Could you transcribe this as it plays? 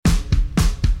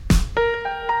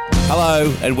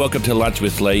Hello and welcome to Lunch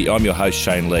with Lee. I'm your host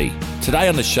Shane Lee. Today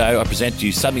on the show I present to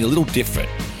you something a little different.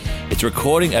 It's a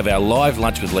recording of our live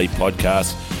Lunch with Lee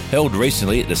podcast held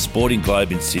recently at the Sporting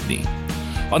Globe in Sydney.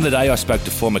 On the day I spoke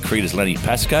to former cricketers Lenny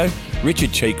Pascoe,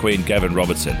 Richard Chee-Quee and Gavin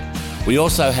Robertson. We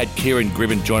also had Kieran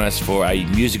Gribben join us for a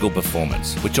musical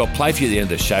performance, which I'll play for you at the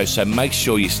end of the show, so make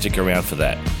sure you stick around for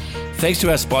that. Thanks to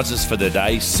our sponsors for the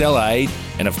day, Cell-Aid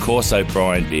and of course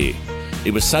O'Brien Beer.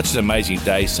 It was such an amazing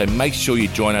day, so make sure you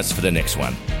join us for the next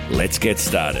one. Let's get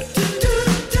started.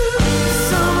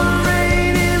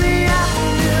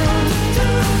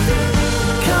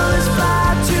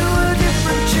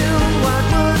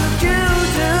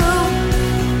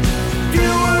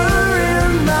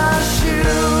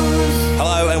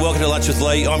 Hello and welcome to Lunch with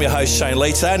Lee. I'm your host Shane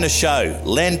Lee. Today on the show,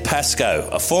 Len Pascoe,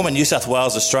 a former New South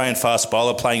Wales Australian fast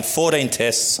bowler playing 14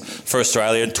 tests for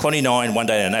Australia and 29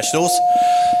 one-day internationals.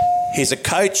 He's a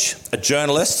coach, a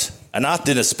journalist, an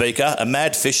after-dinner speaker, a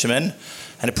mad fisherman,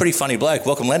 and a pretty funny bloke.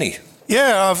 Welcome, Lenny.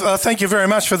 Yeah, thank you very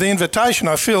much for the invitation.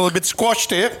 I feel a bit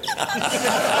squashed here.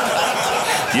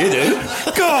 You do?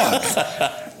 God!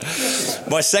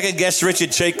 My second guest,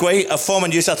 Richard Chee-Quee, a former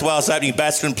New South Wales opening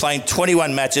batsman playing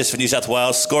 21 matches for New South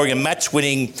Wales, scoring a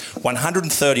match-winning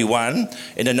 131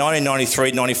 in the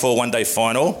 1993-94 one-day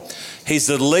final. He's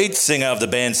the lead singer of the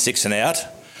band Six and Out,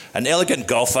 an elegant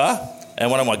golfer, and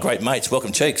one of my great mates.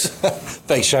 Welcome, Cheeks.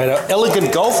 Thanks, Shane.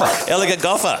 Elegant golfer. Elegant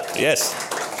golfer, yes.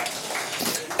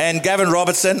 And Gavin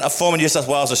Robertson, a former New South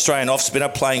Wales Australian off-spinner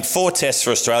playing 4 tests for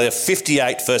Australia,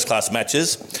 58 first-class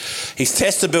matches. His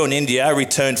test debut in India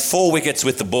returned 4 wickets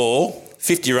with the ball,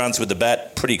 50 runs with the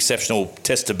bat, pretty exceptional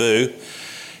test debut.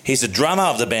 He's the drummer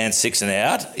of the band Six and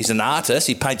Out. He's an artist.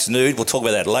 He paints nude. We'll talk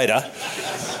about that later.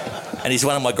 And he's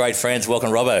one of my great friends. Welcome,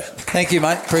 Robbo. Thank you,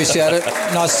 mate. Appreciate it.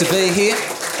 Nice to be here.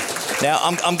 Now,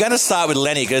 I'm going to start with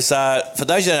Lenny because for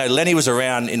those who don't know, Lenny was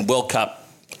around in World Cup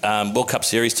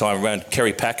series time around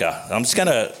Kerry Packer.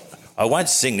 I won't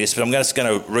sing this, but I'm just going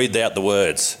to read out the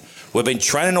words. We've been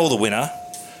training all the winter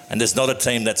and there's not a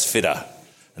team that's fitter.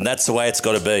 And that's the way it's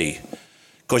got to be.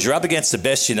 Because you're up against the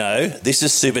best you know. This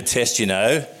is Super Test you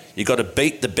know. You've got to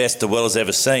beat the best the world has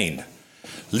ever seen.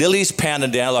 Lily's pounding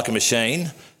down like a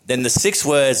machine. Then the 6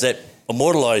 words that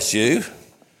immortalised you,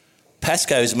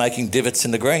 Pascoe's making divots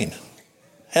in the green.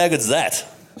 How good's that?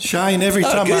 Shane, every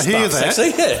time I hear that, actually,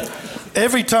 yeah.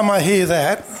 every time I hear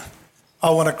that, I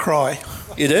want to cry.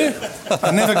 You do?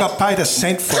 I never got paid a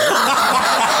cent for it.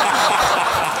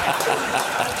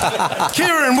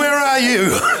 Kieran, where are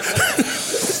you?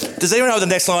 Does anyone know what the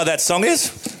next line of that song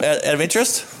is, out of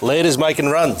interest? Leaders making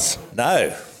runs.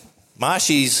 No.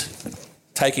 Marshy's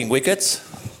taking wickets.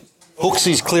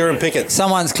 Hooksy's clearing pickets.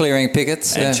 Someone's clearing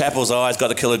pickets. And Chappell's eyes got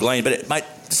the killer gleam. But, mate,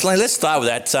 let's start with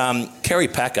that. Kerry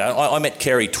Packer, I met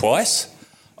Kerry twice.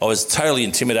 I was totally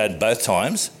intimidated both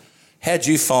times. How'd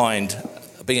you find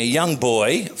being a young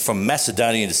boy from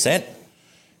Macedonian descent?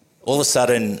 All of a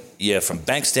sudden, you're from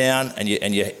Bankstown and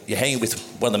you're hanging with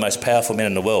one of the most powerful men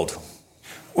in the world.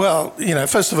 Well,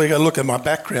 first of all, you've got to look at my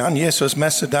background. Yes, I was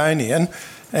Macedonian.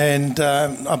 And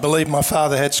I believe my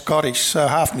father had Scottish, so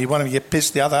half of me wanted to get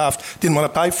pissed, the other half didn't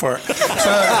want to pay for it. So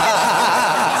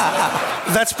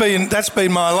that's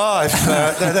been my life.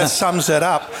 That sums it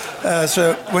up.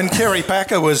 So when Kerry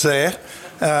Packer was there,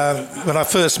 when I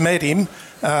first met him,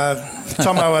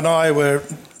 Tomo and I were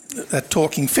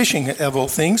talking fishing, of all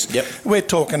things. Yep. We're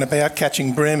talking about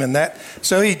catching bream and that.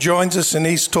 So he joins us and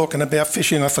he's talking about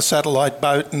fishing off a satellite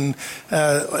boat and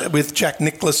with Jack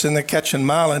Nicklaus and the catching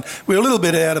marlin. We're a little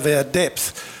bit out of our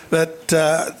depth. But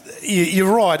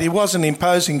you're right, he was an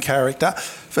imposing character.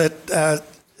 But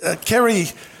Kerry,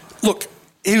 look,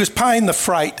 he was paying the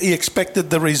freight. He expected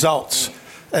the results.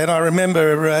 And I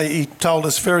remember he told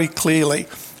us very clearly,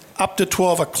 up to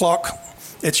 12 o'clock,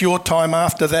 it's your time.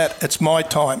 After that, it's my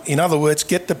time. In other words,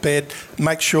 get to bed,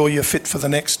 make sure you're fit for the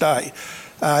next day.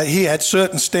 He had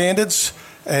certain standards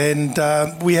and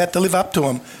we had to live up to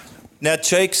them. Now,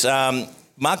 Cheeks,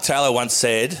 Mark Taylor once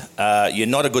said, you're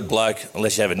not a good bloke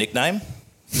unless you have a nickname.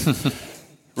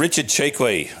 Richard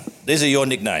Chee-Quee, these are your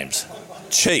nicknames.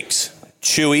 Cheeks,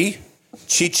 Chewy,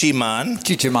 Chichiman,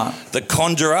 The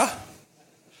Conjurer,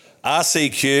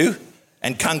 RCQ,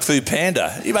 and Kung Fu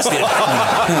Panda. You must be a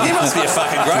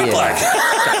fucking great bloke.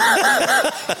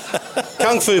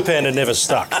 Kung Fu Panda never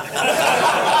stuck.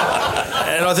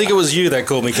 And I think it was you that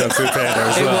called me Kung Fu Panda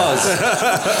as well. It was.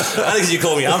 I think you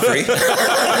called me Humphrey.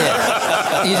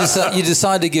 Yeah. You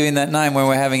decided to give him that name when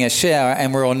we're having a shower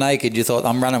and we're all naked. You thought,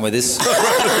 I'm running with this.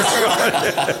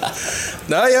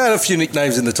 No, you had a few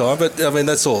nicknames in the time, but I mean,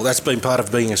 that's all. That's been part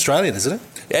of being Australian, isn't it?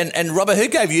 And Robert, who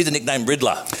gave you the nickname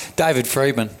Riddler? David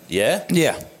Friedman. Yeah?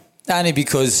 Yeah. Only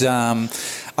because I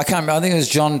can't remember. I think it was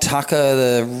John Tucker,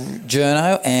 the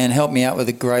journo, and helped me out with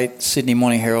the great Sydney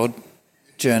Morning Herald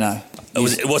journo.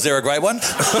 Was there a great one?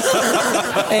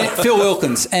 And Phil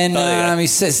Wilkins, and he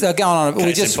says they're going on.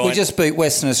 We just beat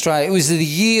Western Australia. It was the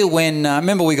year when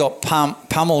remember we got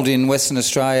pummeled in Western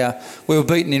Australia. We were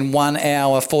beaten in 1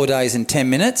 hour, 4 days, and 10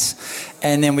 minutes,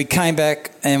 and then we came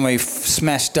back and we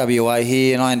smashed WA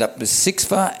here, and I ended up with 6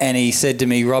 for. And he said to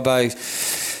me, Robbo,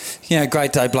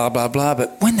 great day, blah blah blah.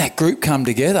 But when that group come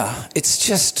together, it's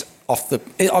just.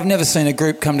 I've never seen a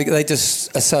group come together. They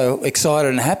just are so excited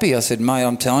and happy. I said, mate,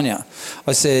 I'm telling you.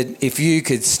 I said, if you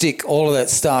could stick all of that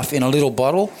stuff in a little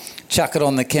bottle, chuck it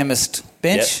on the chemist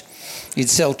bench, you'd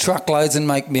sell truckloads and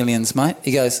make millions, mate.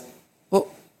 He goes, well,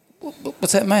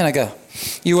 what's that mean? I go,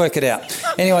 you work it out.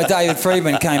 Anyway, David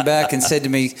Friedman came back and said to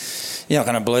me, you're not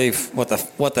going to believe what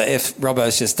the F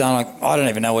Robbo's just done. I don't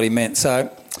even know what he meant.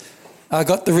 So I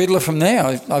got the Riddler from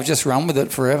there. I've just run with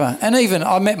it forever. And even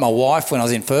I met my wife when I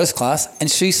was in first class,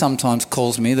 and she sometimes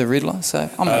calls me the Riddler, so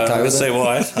I'm okay with it. Let's see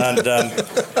why. And,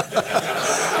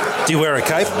 do you wear a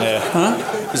cape? Yeah. Huh?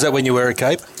 Is that when you wear a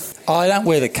cape? I don't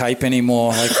wear the cape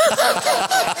anymore.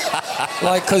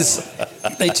 Because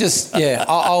they just,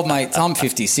 old mate, I'm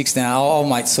 56 now, old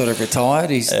mate's sort of retired.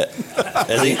 He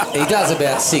does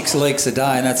about 6 leaks a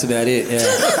day, and that's about it,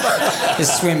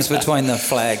 Just swims between the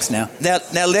flags now.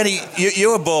 Now Lenny,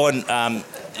 you were born, the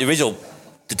original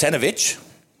Titanovic.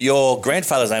 Your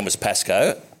grandfather's name was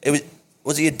Pascoe.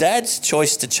 Was it your dad's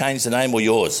choice to change the name or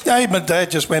yours? Yeah, my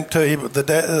dad just went to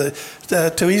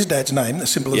his dad's name, as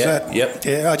simple as that. Yep.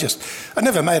 Yeah, I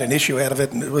never made an issue out of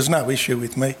it, and it was no issue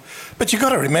with me. But you've got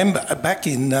to remember, back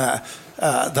in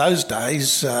those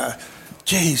days, I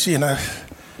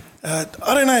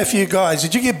don't know if you guys,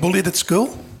 did you get bullied at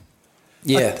school?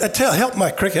 Yeah. Help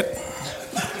my cricket.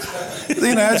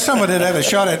 Someone would have a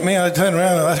shot at me, I'd turn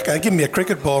around and okay, give me a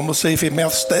cricket ball and we'll see if your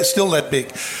mouth's still that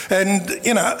big. And,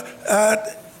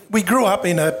 we grew up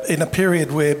in a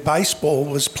period where baseball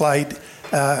was played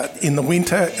in the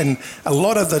winter, and a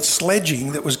lot of the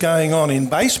sledging that was going on in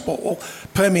baseball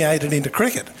permeated into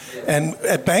cricket. And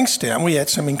at Bankstown, we had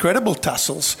some incredible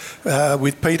tussles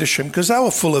with Petersham because they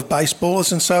were full of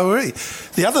baseballers, and so were we.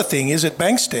 The other thing is at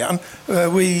Bankstown,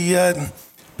 we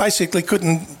basically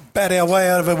couldn't bat our way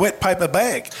out of a wet paper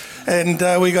bag. And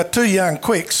we got 2 young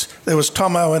quicks. There was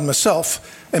Tomo and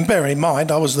myself. And bear in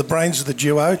mind, I was the brains of the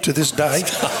duo to this day.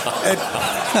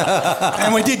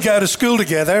 and we did go to school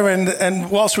together. And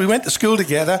whilst we went to school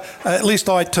together, at least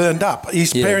I turned up.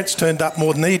 His parents turned up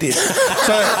more than he did.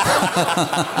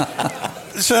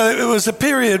 So it was a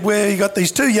period where you got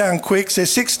these 2 young quicks. They're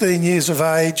 16 years of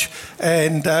age.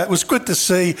 And it was good to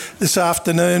see this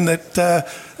afternoon that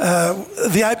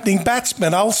the opening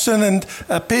batsmen, Olsen and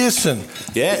Pearson.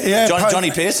 Yeah, Johnny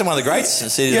Pearson, one of the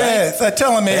greats. They're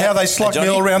telling me how they slogged me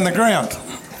all around the ground.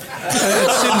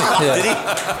 Sydney. Did he?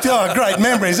 Oh, great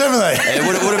memories, haven't they? It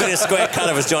would have been a square cut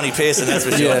of as Johnny Pearson, that's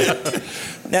for sure.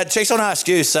 Now, Cheeks, I want to ask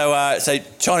you, so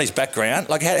Chinese background,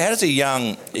 like how does you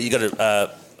got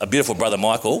a beautiful brother,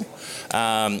 Michael.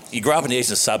 You grew up in the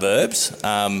eastern suburbs.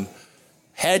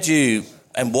 How'd you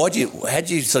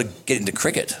sort of get into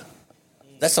cricket?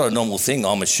 That's not a normal thing,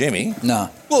 I'm assuming. No.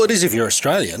 Well, it is if you're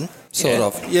Australian. Sort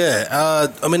of. Yeah. I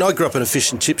grew up in a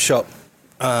fish and chip shop,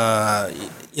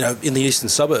 in the eastern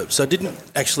suburbs, so I didn't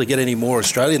actually get any more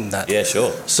Australian than that. Yeah,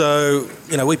 sure. So,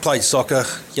 we played soccer,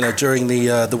 during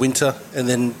the winter, and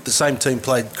then the same team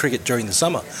played cricket during the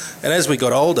summer. And as we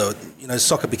got older,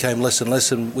 soccer became less and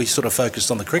less, and we sort of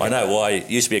focused on the cricket. I know why. You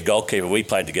used to be a goalkeeper. We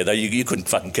played together. You couldn't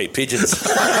fucking keep pigeons.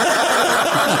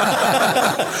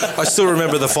 I still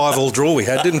remember the 5-all draw we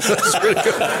had, didn't I? It was really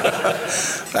good.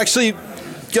 Actually,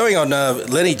 going on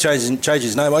Lenny changed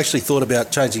his name, I actually thought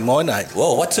about changing my name.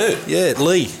 Whoa, what too? Yeah,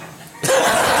 Lee.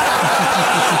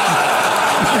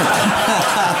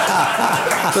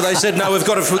 But they said, no, we've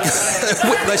got to...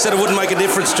 They said it wouldn't make a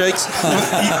difference, Cheeks.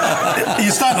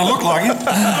 You're starting to look like him.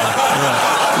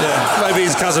 Yeah. Maybe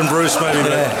his cousin Bruce, maybe.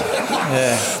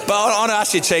 Yeah. But I want to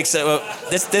ask you, Cheeks,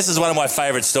 this is one of my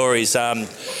favourite stories.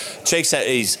 Cheeks,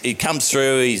 he comes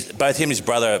through, both him and his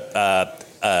brother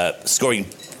scoring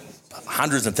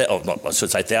hundreds and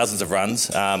thousands of runs.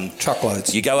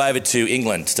 Truckloads. You go over to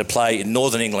England to play in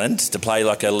Northern England to play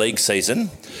like a league season.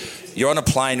 You're on a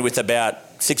plane with about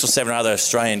 6 or 7 other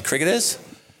Australian cricketers.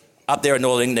 Up there in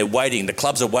Northern England, they're waiting. The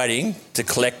clubs are waiting to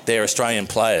collect their Australian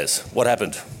players. What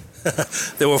happened?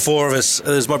 There were 4 of us.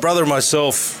 There's my brother and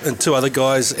myself and 2 other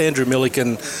guys, Andrew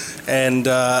Milliken and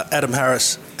Adam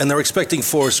Harris. And they're expecting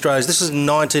 4 Australians. This is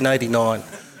 1989.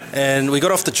 And we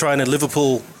got off the train in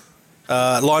Liverpool,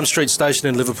 Lime Street Station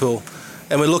in Liverpool.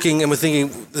 and we're looking and we're thinking,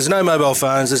 there's no mobile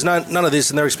phones, there's none of this,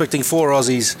 and they're expecting 4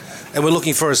 Aussies, and we're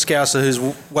looking for a Scouser who's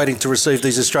waiting to receive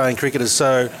these Australian cricketers.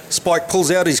 So Spike pulls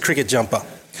out his cricket jumper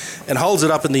and holds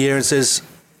it up in the air and says,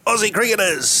 "Aussie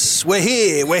cricketers, we're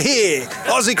here,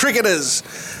 Aussie cricketers."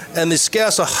 And this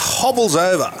Scouser hobbles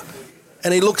over,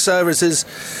 and he looks over and says,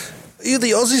 "Are you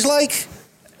the Aussies, Lake?"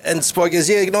 And Spike goes,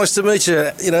 "Yeah, nice to meet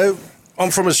you. You know, I'm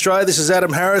from Australia, this is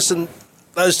Adam Harris, and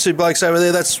those 2 blokes over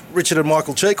there, that's Richard and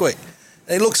Michael Cheekwee."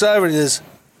 And he looks over and he says,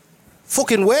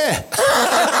 "Fucking where?"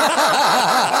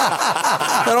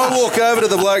 And I walk over to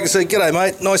the bloke and say, "G'day,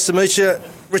 mate, nice to meet you.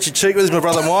 Richard Cheekwee, this is my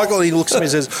brother Michael." And he looks at me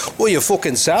and says, "Well, you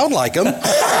fucking sound like him."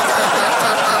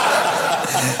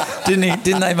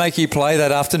 Didn't they make you play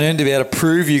that afternoon to be able to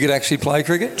prove you could actually play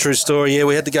cricket? True story, yeah.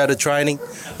 We had to go to training.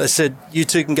 They said, "You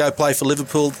two can go play for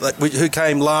Liverpool," who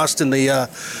came last in the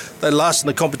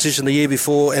competition the year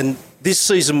before. And this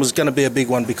season was going to be a big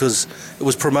one because it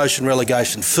was promotion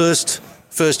relegation. First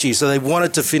year, so they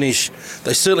wanted to finish.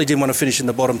 They certainly didn't want to finish in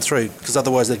the bottom 3 because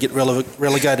otherwise they'd get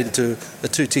relegated into a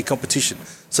 2-tier competition.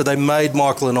 So they made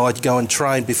Michael and I go and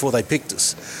train before they picked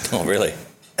us. Oh, really?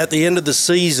 At the end of the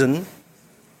season,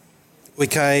 we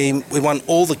won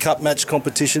all the cup match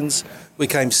competitions. We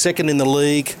came second in the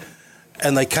league,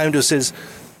 and they came to us and says,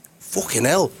 "Fucking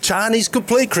hell, Charnies could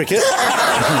play cricket."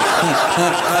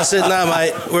 I said, "No,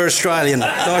 mate, we're Australian.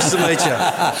 Nice to meet you."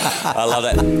 I love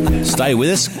that. Stay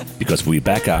with us because we'll be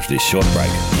back after this short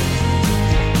break.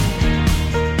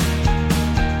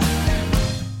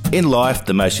 In life,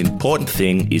 the most important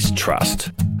thing is trust.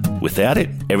 Without it,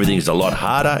 everything is a lot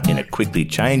harder in a quickly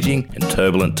changing and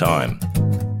turbulent time.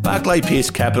 Barclay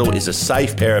Pearce Capital is a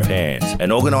safe pair of hands,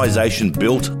 an organisation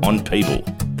built on people.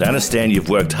 They understand you've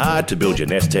worked hard to build your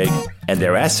nest egg, and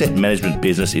their asset management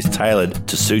business is tailored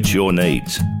to suit your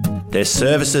needs. Their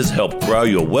services help grow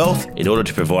your wealth in order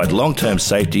to provide long-term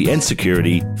safety and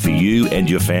security for you and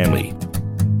your family.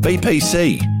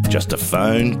 BPC, just a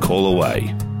phone call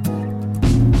away.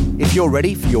 If you're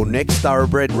ready for your next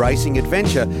thoroughbred racing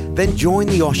adventure, then join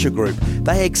the Osher Group.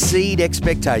 They exceed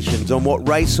expectations on what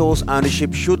racehorse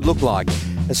ownership should look like.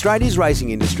 Australia's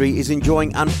racing industry is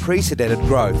enjoying unprecedented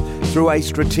growth. Through a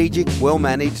strategic,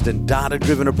 well-managed and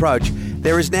data-driven approach,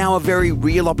 there is now a very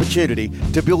real opportunity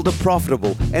to build a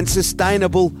profitable and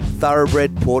sustainable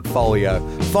thoroughbred portfolio.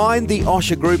 Find the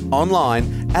Osher Group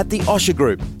online at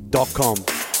theoshergroup.com.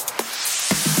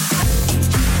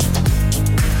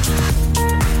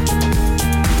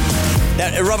 Now,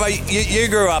 Robbo, you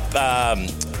grew up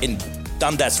in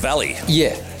Dundas Valley.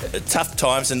 Yeah. Tough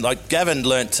times, and like Gavin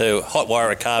learnt to hot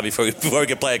wire a car before he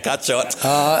could play a cut shot.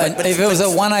 And if it was a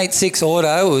 186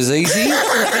 auto, it was easy.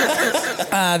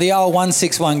 The old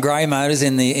 161 grey motors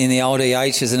in the old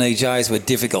EHs and EJs were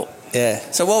difficult. Yeah.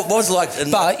 So what was it like?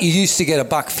 But you used to get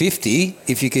 $1.50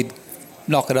 if you could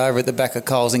knock it over at the back of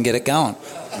Coles and get it going.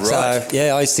 Right. So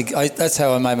yeah, that's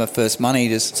how I made my first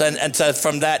money. So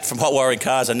from hot wiring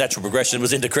cars, a natural progression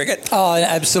was into cricket. Oh,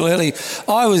 absolutely.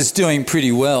 I was doing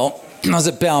pretty well. I was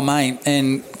at Balmain,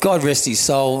 and God rest his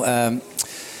soul,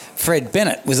 Fred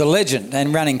Bennett was a legend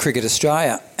and running Cricket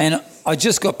Australia. And I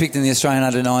just got picked in the Australian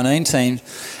under-19 team.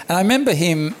 And I remember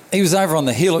he was over on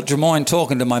the hill at Drummoyne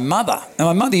talking to my mother. And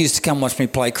my mother used to come watch me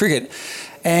play cricket.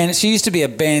 And she used to be a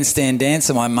bandstand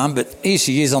dancer, my mum, but here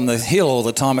she is on the hill all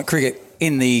the time at cricket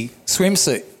in the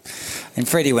swimsuit. And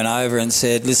Freddie went over and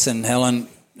said, "Listen, Helen,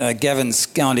 Gavin's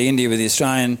going to India with the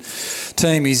Australian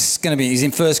team. He's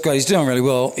in first grade. He's doing really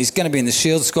well. He's going to be in the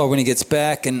Shield squad when he gets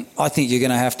back, and I think you're going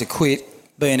to have to quit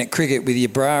being at cricket with your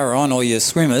bra on or your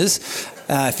swimmers.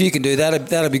 If you can do that,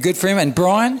 that'll be good for him. And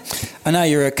Brian, I know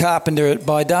you're a carpenter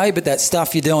by day, but that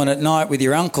stuff you're doing at night with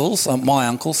your uncles, my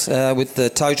uncles, with the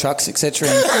tow trucks, etc.,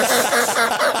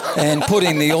 and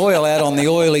putting the oil out on the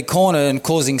oily corner and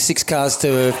causing six cars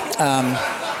to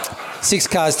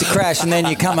crash, and then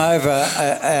you come over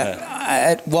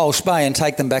at Walsh Bay and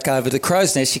take them back over to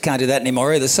Crow's Nest. You can't do that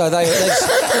anymore either. So they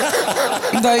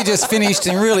just finished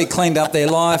and really cleaned up their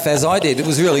life, as I did. It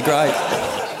was really great.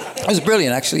 It was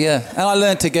brilliant, actually, yeah. And I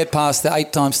learned to get past the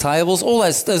 8 times tables. All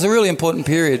that. There's a really important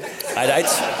period. 8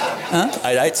 8s? Huh?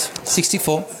 8 8s?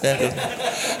 64.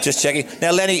 Yeah. Just checking.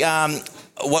 Now, Lenny,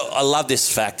 what I love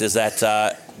this fact is that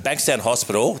Bankstown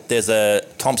Hospital, there's a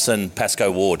Thompson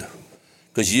Pascoe ward.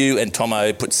 Because you and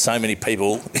Tomo put so many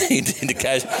people into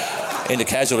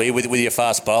casualty with your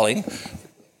fast bowling.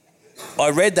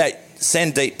 I read that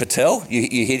Sandeep Patel,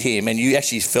 you hit him and you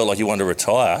actually felt like you wanted to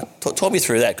retire. Talk me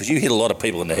through that, because you hit a lot of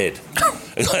people in the head.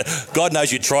 God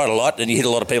knows you tried a lot and you hit a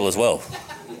lot of people as well.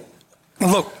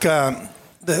 Look,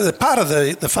 the part of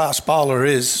the fast bowler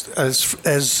is, as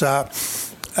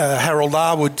Harold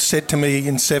Arwood said to me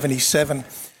in 77,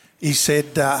 He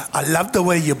said, I love the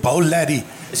way you bowl, laddie.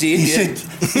 Is he Indian?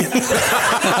 He said,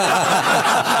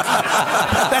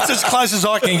 that's as close as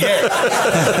I can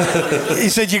get. He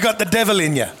said, you got the devil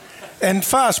in you. And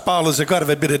fast bowlers have got to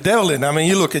have a bit of devil in them. I mean,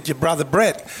 you look at your brother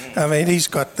Brett. I mean, he's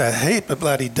got a heap of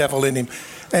bloody devil in him.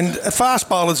 And fast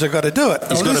bowlers have got to do it.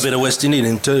 He's got a bit of West Indian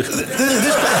in him too.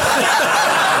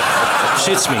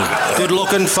 Shits me. Good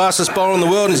looking, fastest bowler in the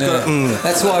world. And he's got.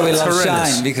 That's why we love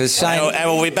horrendous. Shane, because Shane. And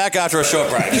we'll be back after a short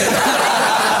break.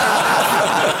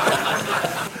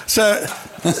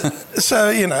 So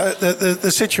you know,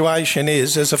 the situation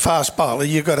is, as a fast bowler,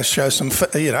 you've got to show some,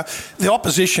 you know, the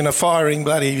opposition are firing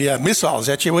bloody missiles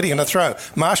at you. What are you going to throw?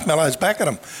 Marshmallows back at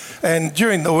them. And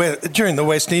during the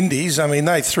West Indies, I mean,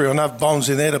 they threw enough bombs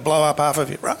in there to blow up half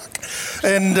of Iraq.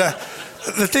 And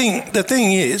the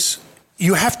thing is,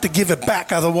 you have to give it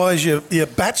back, otherwise your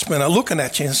batsmen are looking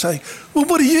at you and say, well,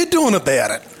 what are you doing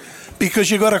about it? Because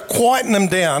you've got to quieten them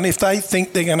down if they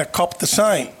think they're going to cop the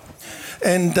same.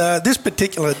 And this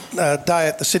particular day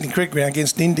at the Sydney Cricket Ground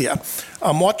against India,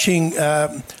 I'm watching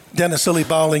Dennis Lillee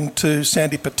bowling to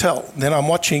Sandy Patel. Then I'm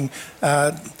watching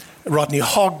Rodney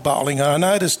Hogg bowling, and I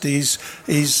noticed his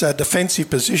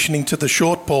defensive positioning to the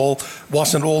short ball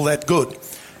wasn't all that good.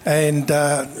 And,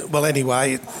 well,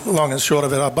 anyway, long and short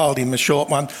of it, I bowled him a short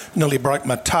one, nearly broke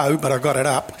my toe, but I got it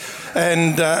up.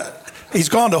 And he's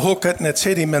gone to hook it, and it's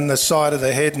hit him in the side of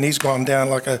the head, and he's gone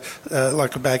down like a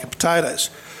bag of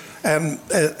potatoes. And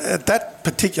at that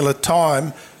particular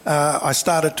time, I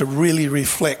started to really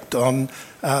reflect on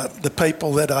the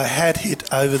people that I had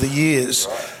hit over the years.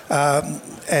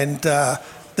 And there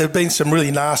have been some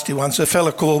really nasty ones. A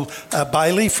fella called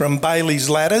Bailey from Bailey's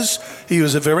Ladders. He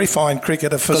was a very fine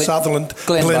cricketer for Sutherland.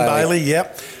 Glenn Bailey,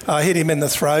 yep. I hit him in the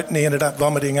throat and he ended up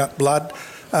vomiting up blood.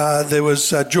 There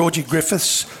was Georgie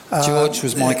Griffiths. George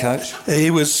was my coach.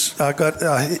 He was,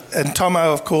 and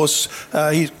Tomo, of course,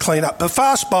 he cleaned up. But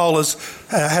fast bowlers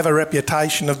have a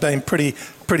reputation of being pretty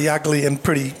ugly and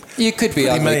pretty. You could be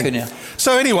ugly, mean. Couldn't you?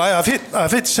 So anyway,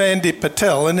 I've hit Sandy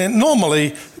Patel, and then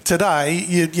normally today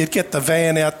you'd get the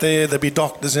van out there, there'd be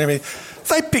doctors and everything.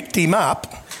 They picked him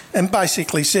up and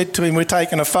basically said to him, we're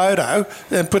taking a photo,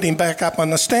 and put him back up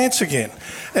on the stance again.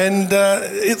 And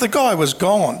the guy was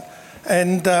gone.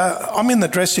 And I'm in the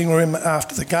dressing room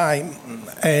after the game,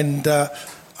 and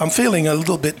I'm feeling a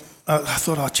little bit. I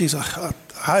thought, oh, geez, I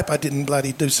hope I didn't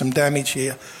bloody do some damage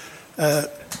here.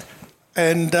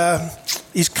 And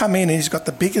he's come in and he's got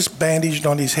the biggest bandage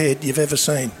on his head you've ever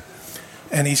seen.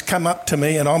 And he's come up to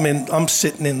me, and I'm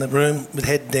sitting in the room with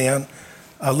head down.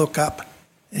 I look up.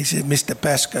 He said, Mr.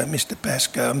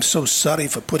 Pascoe, I'm so sorry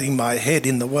for putting my head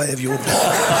in the way of your ball.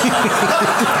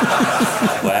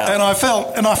 Wow. And I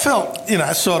felt, you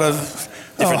know, sort of...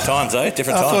 Different times, eh?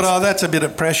 Different times. I thought, that's a bit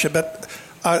of pressure. But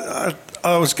I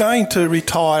was going to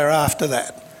retire after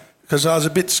that because I was a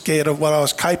bit scared of what I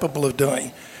was capable of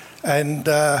doing and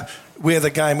where the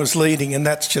game was leading, and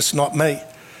that's just not me.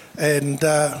 And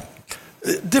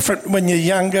different when you're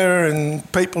younger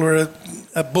and people are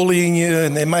bullying you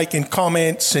and they're making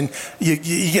comments and you're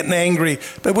getting angry.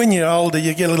 But when you're older,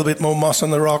 you get a little bit more moss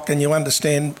on the rock and you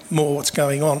understand more what's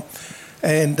going on.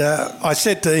 And I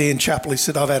said to Ian Chappell, he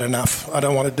said, I've had enough. I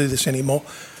don't want to do this anymore.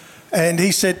 And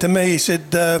he said to me, he said,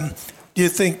 do you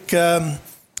think, you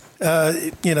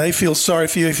know, he feels sorry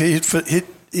for you if he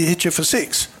hit you for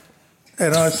six?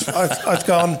 And I've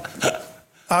gone,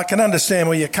 I can understand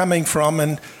where you're coming from.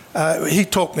 And he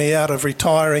talked me out of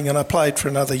retiring, and I played for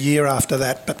another year after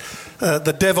that. But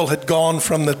the devil had gone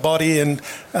from the body, and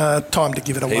time to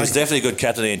give it away. He was definitely a good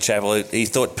captain in Chapel. He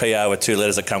thought PR were two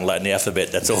letters that come late in the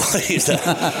alphabet. That's all. He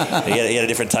had a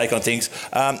different take on things.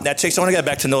 Now, Chicks, I want to go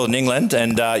back to Northern England,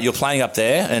 and you're playing up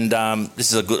there, and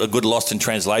this is a good lost in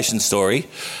translation story.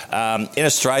 In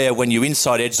Australia, when you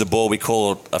inside edge the ball, we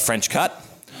call it a French cut.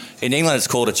 In England, it's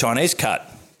called a Chinese cut.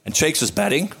 And Cheeks was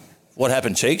batting. What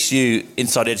happened, Cheeks? You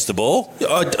inside edged the ball?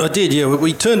 I did, yeah.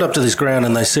 We turned up to this ground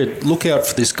and they said, look out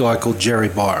for this guy called Jerry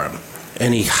Byram.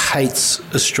 And he hates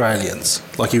Australians.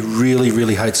 Like, he really,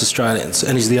 really hates Australians.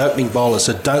 And he's the opening bowler,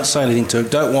 so don't say anything to him.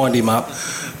 Don't wind him up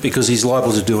because he's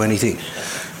liable to do anything.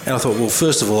 And I thought, well,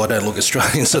 first of all, I don't look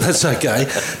Australian, so that's okay.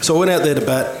 So I went out there to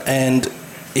bat, and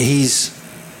he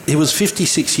was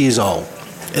 56 years old.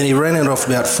 And he ran it off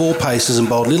about 4 paces and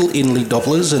bowled little Inley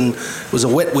dobblers, and it was a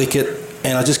wet wicket.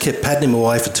 And I just kept patting him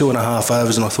away for 2.5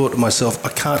 overs, and I thought to myself, I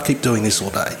can't keep doing this all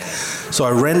day. So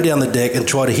I ran down the deck and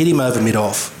tried to hit him over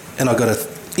mid-off, and I got an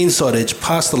inside edge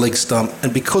past the leg stump,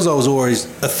 and because I was always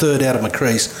a third out of my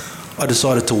crease, I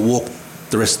decided to walk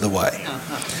the rest of the way.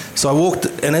 So I walked,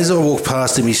 and as I walked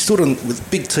past him, he stood on with a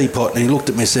big teapot, and he looked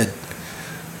at me and said,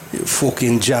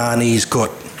 fucking Johnny's got...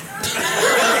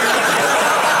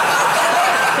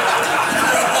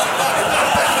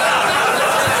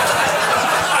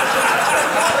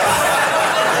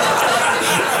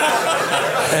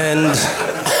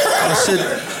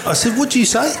 I said, what'd you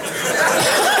say?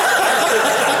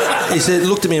 He said,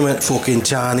 looked at me and went, fucking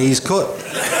Chinese cut.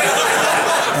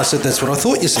 I said, that's what I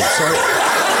thought you said. So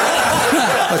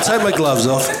I take my gloves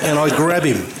off and I grab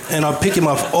him and I pick him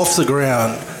up off the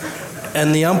ground,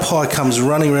 and the umpire comes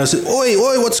running around and said, oi,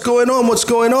 what's going on? What's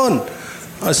going on?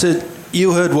 I said,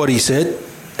 you heard what he said?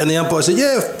 And the umpire said,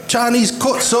 yeah, Chinese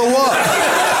cut, so what?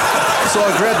 So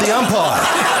I grabbed the umpire.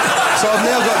 So I've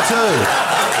now got two.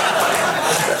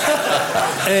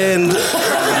 And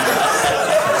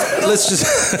let's just...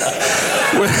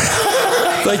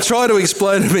 they try to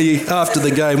explain to me after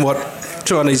the game what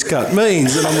Chinese cut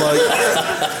means, and I'm like...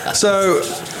 So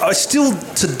I still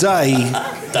today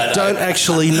don't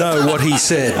actually know what he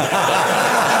said. I've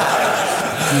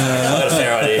got a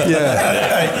fair idea.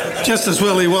 Yeah. Just as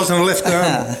well he wasn't a left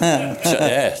arm.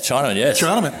 Chinaman, yes.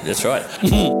 Chinaman. That's right.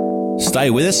 Stay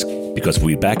with us because we'll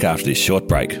be back after this short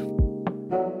break.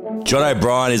 John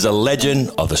O'Brien is a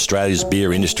legend of Australia's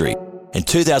beer industry. In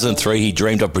 2003, he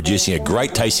dreamed of producing a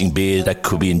great tasting beer that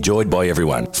could be enjoyed by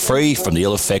everyone, free from the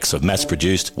ill effects of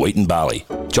mass-produced wheat and barley.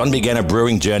 John began a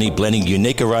brewing journey blending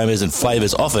unique aromas and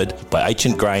flavours offered by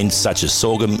ancient grains such as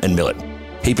sorghum and millet.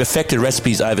 He perfected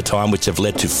recipes over time which have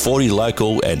led to 40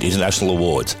 local and international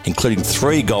awards, including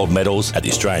 3 gold medals at the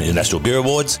Australian International Beer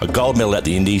Awards, a gold medal at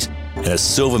the Indies, and a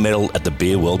silver medal at the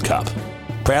Beer World Cup.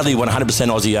 Proudly 100%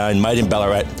 Aussie-owned, made in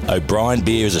Ballarat, O'Brien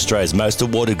Beer is Australia's most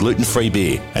awarded gluten-free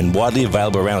beer and widely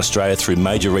available around Australia through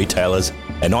major retailers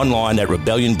and online at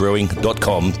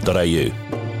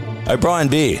rebellionbrewing.com.au. O'Brien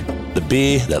Beer, the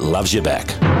beer that loves you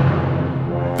back.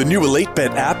 The new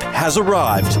EliteBet app has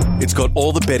arrived. It's got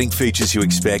all the betting features you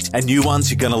expect and new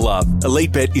ones you're going to love.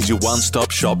 EliteBet is your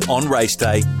one-stop shop on race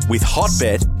day with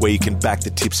Hotbet, where you can back the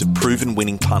tips of proven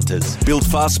winning punters, build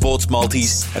fast sports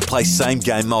multis and play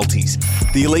same-game multis.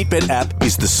 The EliteBet app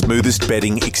is the smoothest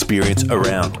betting experience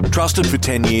around. Trusted for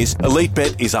 10 years,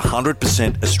 EliteBet is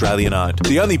 100% Australian-owned.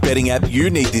 The only betting app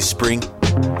you need this spring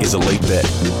is EliteBet.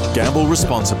 Gamble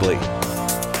responsibly.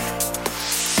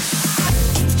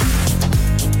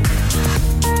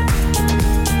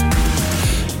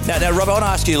 Now, Rob, I want to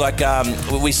ask you,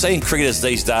 we're seeing cricketers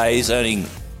these days earning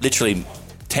literally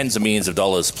tens of millions of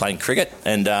dollars playing cricket,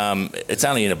 and it's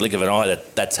only in a blink of an eye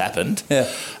that that's happened. Yeah.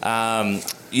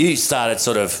 You started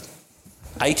sort of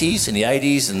 80s, in the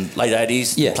 80s and late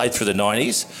 80s, played through the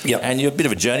 90s, and you're a bit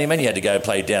of a journeyman. You had to go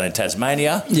play down in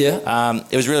Tasmania. Yeah.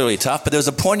 It was really, really tough, but there was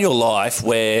a point in your life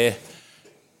where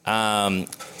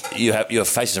you were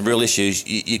facing some real issues,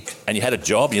 and you had a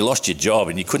job, and you lost your job,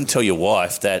 and you couldn't tell your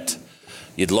wife that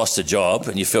you'd lost a job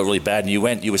and you felt really bad, and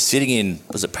you were sitting in,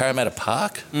 was it Parramatta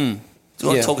Park? Do you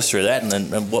want to talk us through that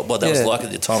and what that was like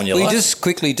at the time in your life? Just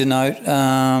quickly denote,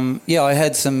 I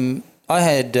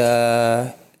had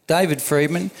David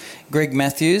Friedman, Greg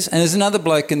Matthews, and there's another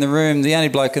bloke in the room, the only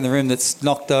bloke in the room that's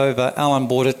knocked over Alan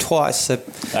Border twice. So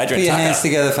Adrian put your Tucker. hands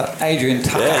together for Adrian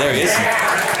Tucker. Yeah, there he is.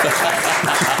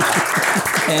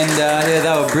 And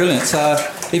they were brilliant. So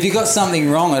if you got something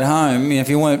wrong at home, if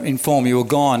you weren't informed, you were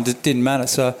gone. It didn't matter.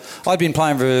 So I'd been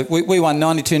playing we won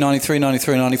 92, 93,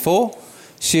 93, 94.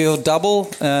 Shield double,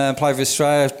 played for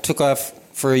Australia, took off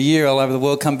for a year all over the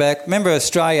world, come back. Remember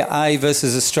Australia A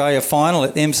versus Australia final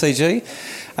at the MCG?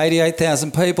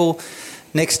 88,000 people.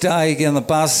 Next day, get on the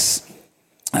bus.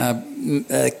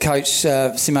 Coach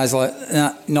Simo's like,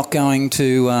 not going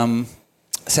to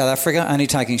South Africa, only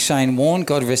taking Shane Warne,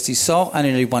 God rest his soul,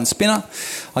 only need one spinner.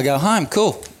 I go home,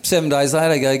 cool. 7 days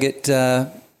later, I go get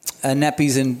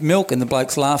nappies and milk, and the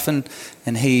bloke's laughing,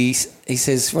 and he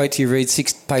says, wait till you read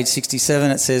page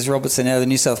 67, it says Robertson out of the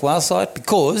New South Wales side,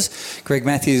 because Greg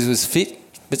Matthews was fit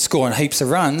but scoring heaps of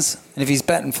runs, and if he's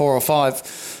batting 4 or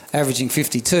 5, averaging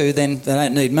 52, then they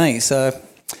don't need me. So,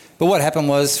 but what happened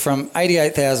was, from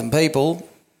 88,000 people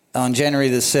on January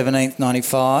the 17th,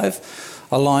 95,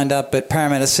 I lined up at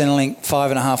Parramatta Centrelink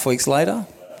 5.5 weeks later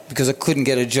because I couldn't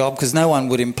get a job because no one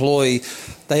would employ.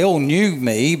 They all knew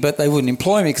me, but they wouldn't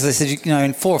employ me because they said,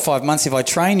 in 4 or 5 months, if I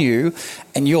train you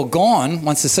and you're gone,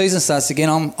 once the season starts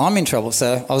again, I'm in trouble.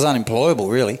 So I was unemployable,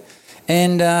 really.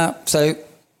 And so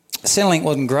Centrelink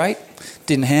wasn't great,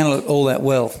 didn't handle it all that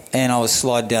well, and I was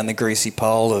sliding down the greasy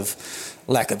pole of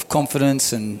lack of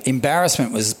confidence, and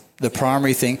embarrassment was the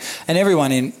primary thing. And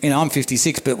everyone I'm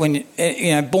 56, but when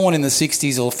born in the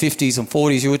 60s or 50s and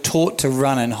 40s, you were taught to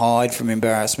run and hide from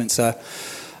embarrassment. So,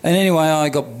 and anyway, I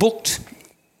got booked.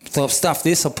 Thought, stuff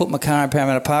this. I put my car in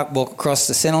Parramatta Park, walk across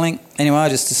to Centrelink. Anyway, I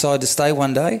just decided to stay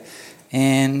one day,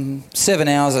 and 7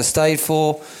 hours I stayed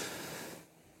for.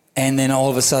 And then all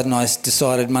of a sudden I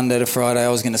decided Monday to Friday I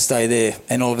was going to stay there.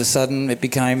 And all of a sudden it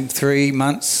became 3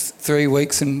 months, 3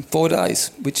 weeks and 4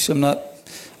 days, which I'm not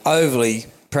overly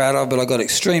proud of, but I got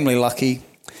extremely lucky,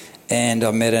 and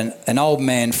I met an old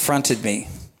man fronted me,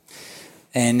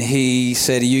 and he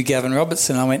said, "Are you Gavin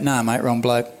Robertson?" I went, "No, mate, wrong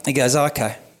bloke." He goes,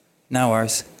 "Okay, no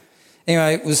worries."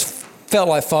 Anyway, felt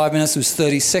like 5 minutes. It was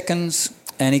 30 seconds,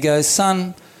 and he goes,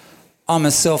 "Son, I'm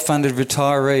a self-funded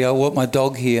retiree. I walk my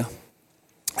dog here,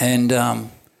 and I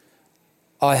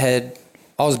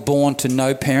was born to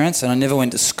no parents, and I never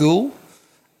went to school."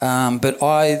 But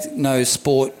I know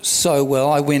sport so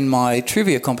well. I win my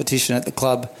trivia competition at the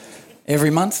club every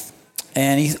month.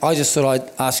 And I just thought I'd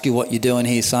ask you what you're doing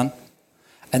here, son.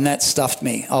 And that stuffed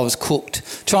me. I was cooked.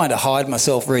 Trying to hide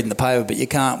myself reading the paper, but you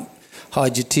can't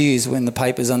hide your tears when the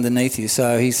paper's underneath you.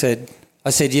 So I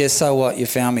said, "Yes, so what? You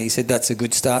found me." He said, "That's a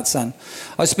good start, son."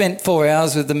 I spent 4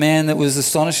 hours with the man that was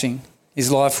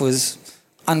astonishing.Is life was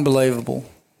unbelievable.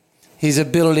 His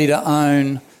ability to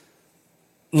own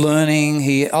learning,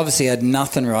 he obviously had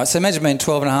nothing right. So imagine being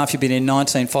 12 and a half, you've been in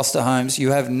 19 foster homes,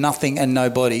 you have nothing and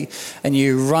nobody, and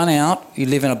you run out, you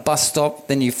live in a bus stop,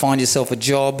 then you find yourself a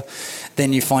job,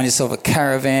 then you find yourself a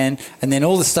caravan, and then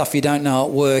all the stuff you don't know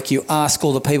at work, you ask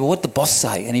all the people, "What the boss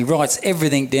say?" And he writes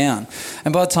everything down.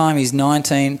 And by the time he's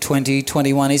 19, 20,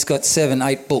 21, he's got 7,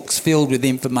 8 books filled with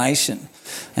information.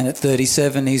 And at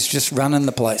 37, he's just running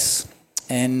the place.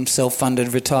 And self-funded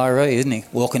retiree, isn't he?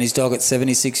 Walking his dog at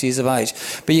 76 years of age.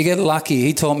 But you get lucky.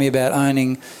 He taught me about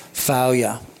owning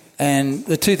failure. And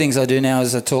the 2 things I do now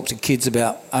is I talk to kids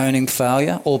about owning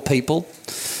failure or people.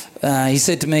 He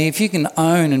said to me, if you can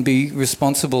own and be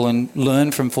responsible and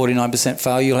learn from 49%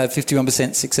 failure, you'll have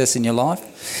 51% success in your life.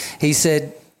 He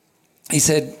said,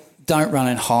 don't run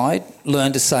and hide.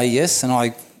 Learn to say yes. And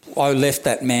I left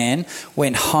that man,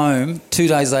 went home. 2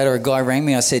 days later, a guy rang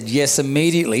me. I said yes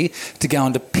immediately to go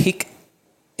and to pick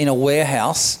in a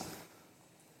warehouse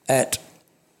at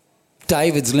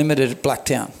David's Limited at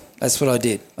Blacktown. That's what I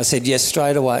did. I said yes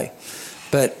straight away.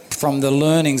 But from the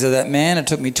learnings of that man, it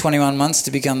took me 21 months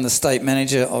to become the state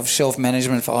manager of shelf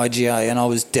management for IGA, and I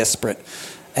was desperate.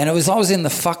 And I was in the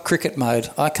fuck cricket mode.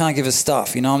 I can't give a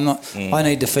stuff. I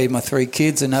need to feed my 3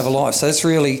 kids and have a life. So that's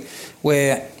really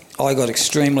where I got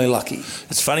extremely lucky.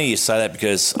 It's funny you say that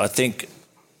because I think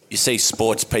you see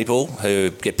sports people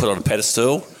who get put on a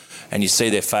pedestal and you see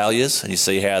their failures and you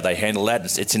see how they handle that.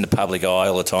 It's in the public eye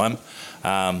all the time.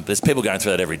 There's people going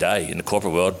through that every day in the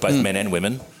corporate world, both men and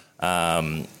women.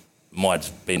 Might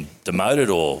have been demoted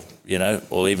or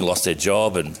even lost their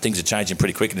job, and things are changing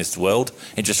pretty quick in this world.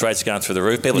 Interest rates are going through the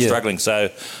roof. People are struggling. So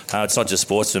it's not just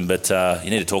sportsmen, but you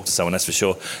need to talk to someone, that's for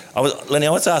sure. Lenny,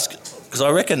 I want to ask, because I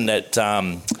reckon that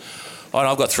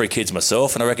I've got 3 kids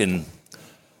myself, and I reckon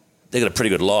they've got a pretty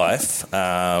good life.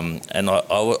 And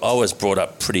I was brought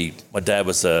up my dad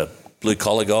was a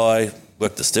blue-collar guy,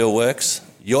 worked the steelworks.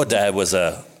 Your dad was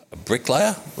a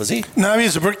bricklayer, was he? No, he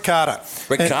was a brick carter.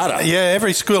 Brick carter? Yeah,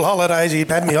 every school holidays he'd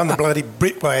had me on the bloody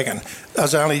brick wagon. I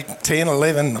was only 10,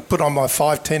 11, I put on my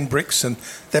 5, 10 bricks, and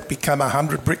that became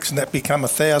 100 bricks, and that became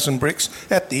 1,000 bricks.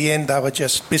 At the end, they were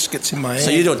just biscuits in my hand.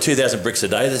 So you're doing 2,000 bricks a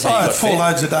day? That's how you got 4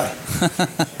 loads a day.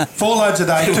 4 loads a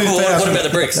day, 2,000. What about the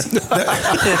bricks?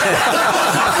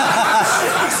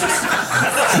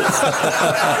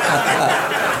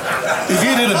 If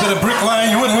you did a bit of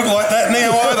bricklaying, you wouldn't look like that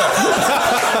now either.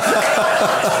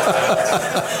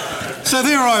 So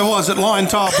there I was at Lion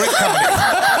Tile Brick Company.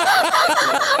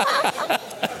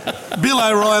 Bill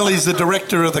O'Reilly's the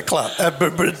director of the club,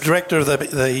 director of the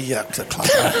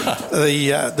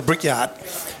brickyard.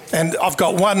 And I've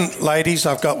got one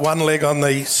leg on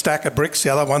the stack of bricks, the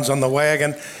other one's on the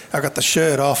wagon. I've got the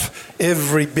shirt off.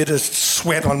 Every bit of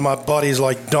sweat on my body is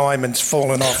like diamonds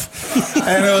falling off.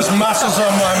 And there was muscles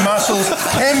on my muscles.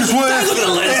 Hemsworth. Look at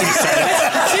the lads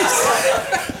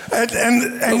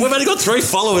and we've only got 3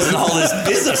 followers in the whole of this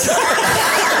business.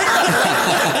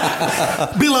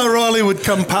 Bill O'Reilly would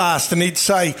come past and he'd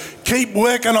say, "Keep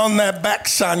working on that back,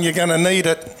 son, you're going to need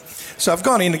it." So I've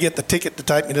gone in to get the ticket to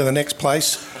take me to the next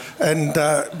place. And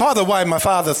by the way, my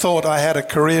father thought I had a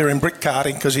career in brick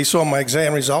carting because he saw my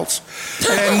exam results.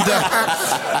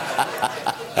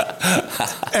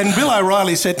 And Bill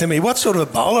O'Reilly said to me, "What sort of a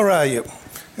bowler are you?"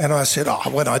 And I said,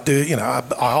 when I do,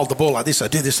 I hold the ball like this, I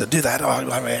do this, I do that.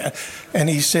 And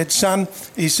he said, "Son,"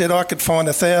 he said, "I could find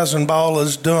 1,000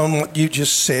 bowlers doing what you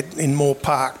just said in Moore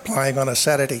Park playing on a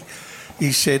Saturday."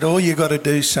 He said, "All you got to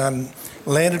do, son,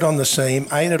 land it on the seam,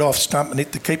 aim it off stump and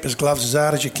hit the keeper's gloves as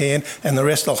hard as you can, and the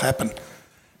rest will happen."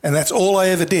 And that's all I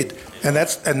ever did. And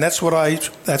that's what I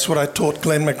taught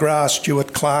Glenn McGrath,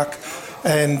 Stuart Clark,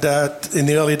 and in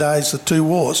the early days, the 2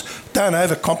 wars. Don't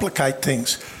overcomplicate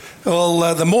things.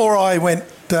 Well, the more I went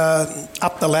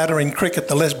up the ladder in cricket,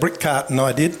 the less brick carting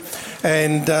I did.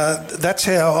 And that's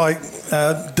how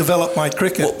develop my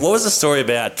cricket. What was the story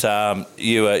about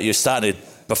you starting to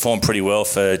perform pretty well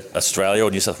for Australia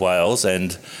or New South Wales,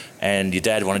 and your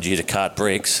dad wanted you to cart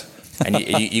bricks, and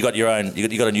you got your own. You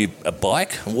got a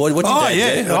bike. What did your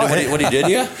dad do? What did he do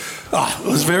to you? Oh, it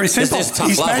was very simple. It's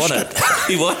tough love, wasn't it?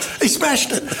 He what? He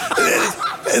smashed it.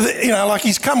 Like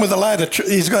he's come with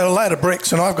he's got a load of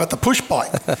bricks, and I've got the push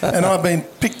bike, and I've been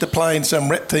picked to play in some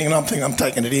rep thing, and I'm thinking I'm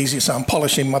taking it easy, so I'm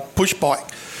polishing my push bike,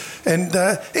 and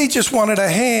he just wanted a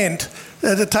hand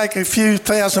to take a few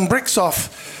thousand bricks off,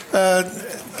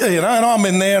 and I'm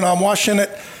in there and I'm washing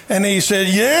it, and he said,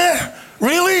 "Yeah,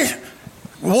 really?"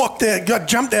 Walked out,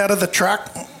 jumped out of the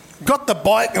truck, got the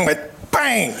bike, and went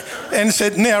bang, and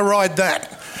said, "Now ride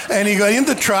that." And he got in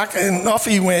the truck, and off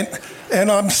he went. And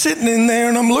I'm sitting in there,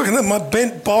 and I'm looking at my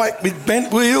bent bike with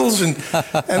bent wheels, and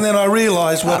then I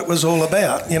realised what it was all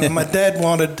about. My dad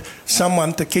wanted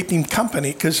someone to keep him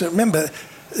company, because remember,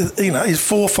 he's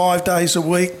 4 or 5 days a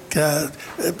week,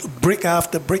 brick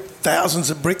after brick, thousands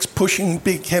of bricks, pushing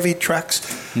big, heavy trucks.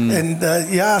 And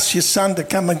you ask your son to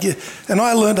come and get... And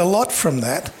I learned a lot from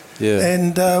that. Yeah.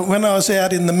 And when I was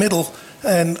out in the middle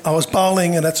and I was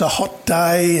bowling and it's a hot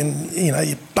day and,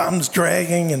 your bum's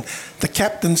dragging and the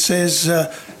captain says,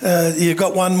 you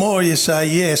got one more? You say,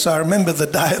 yes, I remember the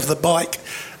day of the bike.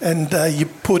 And you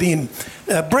put in...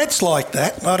 Brett's like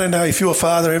that. I don't know if your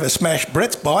father ever smashed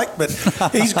Brett's bike, but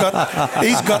he's got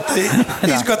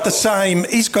the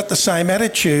same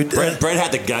attitude. Brett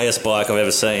had the gayest bike I've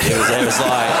ever seen. It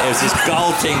was this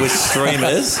gold thing with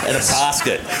streamers and a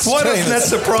basket. Why doesn't that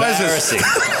surprise us? Embarrassing.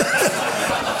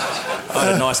 I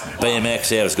had a nice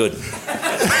BMX. Yeah, it was good.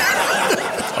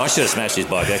 I should have smashed his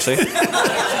bike actually.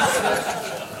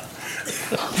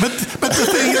 But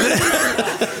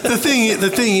the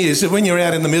thing is that when you're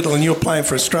out in the middle and you're playing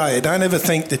for Australia, don't ever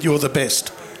think that you're the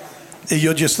best.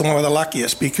 You're just one of the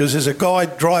luckiest, because there's a guy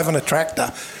driving a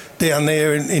tractor down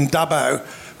there in Dubbo.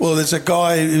 Well, there's a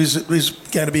guy who's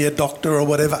going to be a doctor or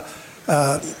whatever.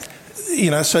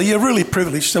 So you're really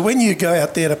privileged. So when you go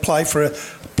out there to play for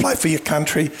your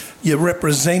country, you're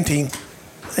representing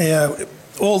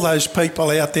all those people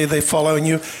out there. They're following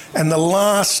you, and the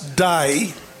last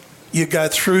day you go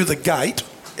through the gate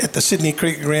at the Sydney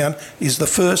Cricket Ground is the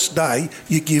first day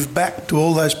you give back to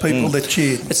all those people that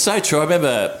cheered. It's so true. I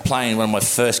remember playing one of my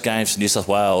first games for New South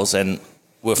Wales, and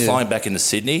we're flying back into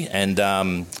Sydney, and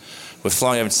we're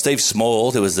flying over. Steve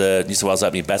Small, who was the New South Wales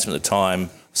opening batsman at the time,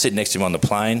 sitting next to him on the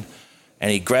plane,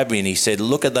 and he grabbed me and he said,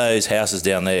 "Look at those houses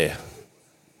down there.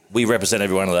 We represent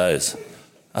every one of those."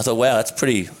 I thought, wow, that's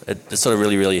pretty... It sort of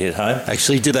really, really hit home.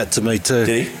 Actually, he did that to me too.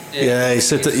 Did he? Yeah, he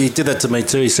said he did that to me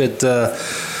too. He said,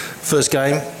 first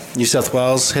game, New South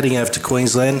Wales, heading over to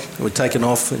Queensland. We're taking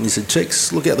off, and he said,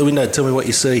 "Chicks, look out the window, tell me what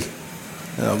you see."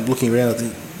 I'm looking around at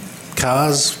the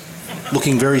cars,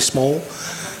 looking very small.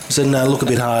 He said, "No, look a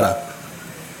bit harder."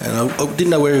 And I didn't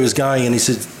know where he was going, and I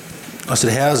said,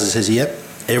 "Houses?" He says, "Yep.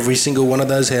 Every single one of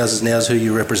those houses now is who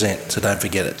you represent, so don't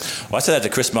forget it." Well, I said that to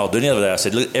Chris Muldoon the other day. I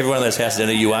said, "Look, every one of those houses are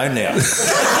who you own now."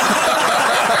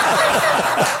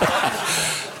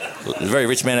 A very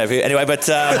rich man over here. Anyway, but...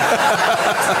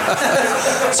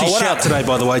 It's his shout today,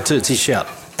 by the way, too. It's his shout.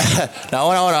 No,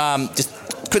 I want to just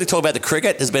quickly talk about the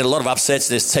cricket. There's been a lot of upsets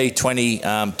in this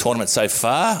T20 tournament so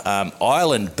far.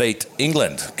 Ireland beat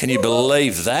England. Can you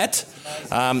believe that?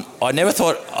 I never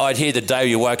thought I'd hear the day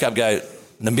you woke up go,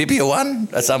 Namibia won?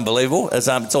 That's unbelievable. It's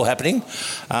all happening.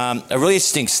 A really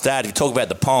interesting stat, if you talk about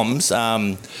the Poms,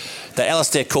 that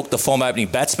Alastair Cook, the former opening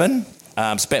batsman,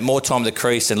 spent more time at the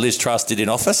crease than Liz Truss did in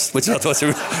office, which I thought was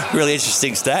a really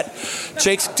interesting stat.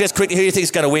 Cheeks, just quickly, who do you think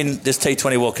is going to win this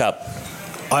T20 World Cup?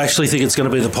 I actually think it's going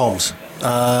to be the Poms.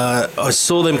 I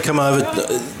saw them come over.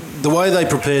 The way they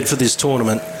prepared for this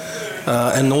tournament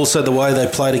and also the way they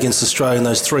played against Australia in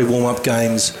those 3 warm-up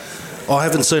games, I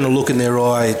haven't seen a look in their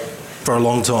eye for a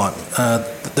long time.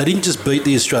 They didn't just beat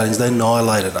the Australians, they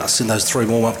annihilated us in those 3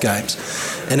 warm-up games.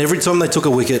 And every time they took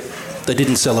a wicket, they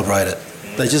didn't celebrate it.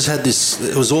 They just had this,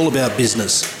 it was all about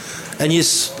business. And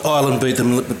yes, Ireland beat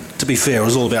them, to be fair, it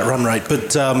was all about run rate.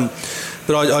 But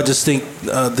I just think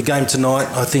the game tonight,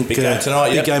 I think... Big game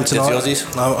tonight, Big game tonight. It's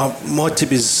the Aussies.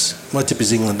 My tip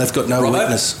is England. They've got no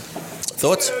weakness.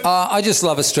 Thoughts? I just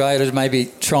love Australia to maybe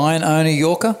try and own a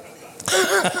Yorker.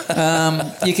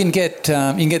 You can get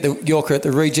the Yorker at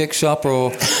the reject shop,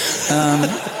 or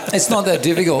it's not that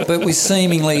difficult. But we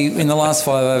seemingly in the last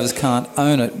 5 overs can't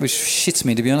own it, which shits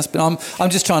me, to be honest. But I'm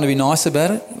just trying to be nice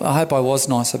about it. I hope I was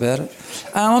nice about it.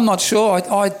 I'm not sure.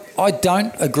 I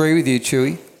don't agree with you,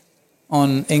 Chewy,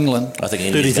 on England. I think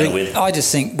India's going to win. I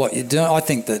just think what you're doing. I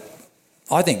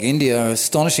think India are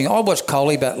astonishing. I watched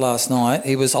Kohli bat last night.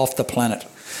 He was off the planet.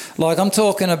 Like I'm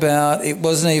talking about, it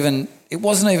wasn't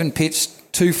even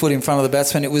pitched 2 foot in front of the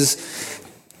batsman. It was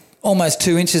almost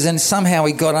 2 inches, and somehow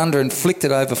he got under and flicked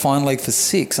it over fine leg for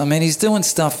 6. I mean, he's doing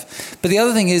stuff. But the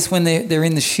other thing is when they're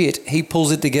in the shit, he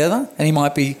pulls it together, and he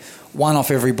might be 1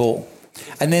 off every ball.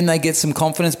 And then they get some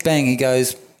confidence, bang, he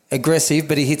goes aggressive,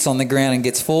 but he hits on the ground and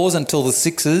gets 4s until the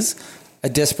 6s are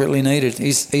desperately needed.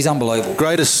 He's unbelievable.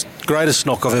 Greatest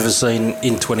knock I've ever seen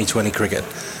in 2020 cricket.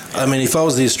 I mean, if I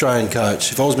was the Australian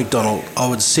coach, if I was McDonald, I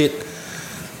would set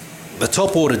the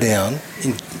top order down,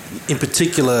 in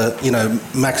particular,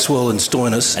 Maxwell and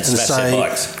Stoinis, and say,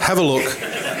 have a look.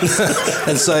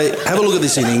 And say, have a look at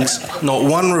this innings. Not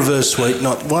one reverse sweep,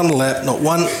 not one lap, not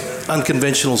one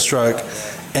unconventional stroke.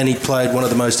 And he played one of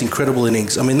the most incredible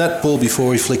innings. I mean, that ball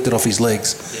before he flicked it off his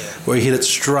legs, where he hit it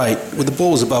straight, with the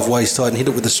ball was above waist height, and hit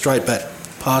it with a straight bat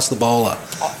past the bowler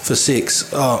for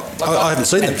 6. I haven't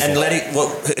seen that before. And Lenny,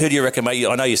 who do you reckon, mate?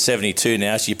 I know you're 72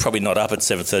 now, so you're probably not up at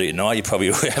 7:30 at night. You're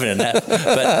probably having a nap.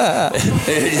 But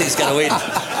he's going to win.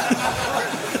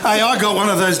 Hey, I got one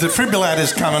of those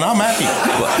defibrillators coming. I'm happy.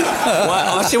 Well,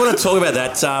 I actually want to talk about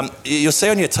that. You'll see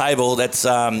on your table that's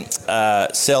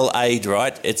Cell Aid,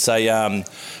 right? It's a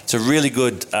really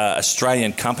good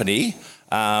Australian company.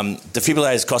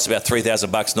 Defibrillators cost about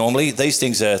 $3,000 normally. These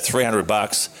things are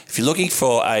 $300. If you're looking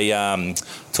for talk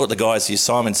to the guys here,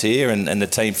 Simon's here, and the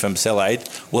team from Cell Aid.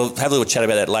 We'll have a little chat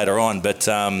about that later on, but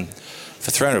for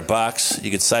 $300,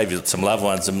 you could save some loved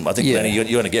ones. And I think, Lenny,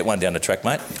 you want to get one down the track,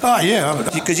 mate? Oh, yeah.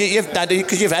 Because you've had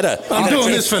a... I'm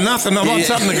doing this for nothing. I want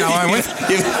something to go home with.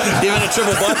 You've had a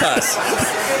triple bypass.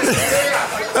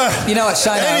 You know what,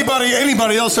 Shane?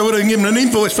 Anybody else, I would have given an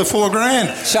invoice for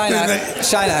 $4,000. Shane,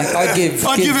 I'd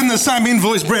give him the same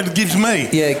invoice Brett gives me.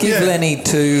 Yeah, Lenny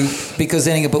 2, because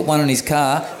then he can put one in his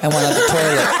car and one at the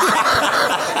toilet.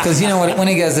 Because you know what, when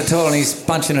he goes to the toilet and he's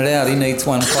punching it out, he needs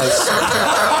one close.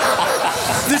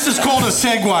 This is called a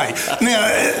segue. Now,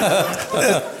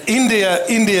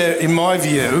 India, in my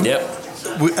view,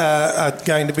 are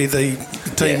going to be the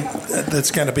team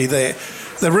that's going to be there.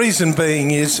 The reason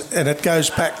being is, and it goes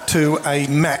back to a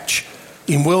match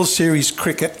in World Series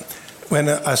cricket when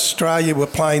Australia were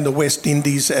playing the West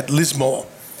Indies at Lismore,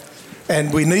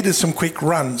 and we needed some quick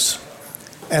runs.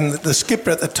 And the skipper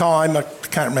at the time, I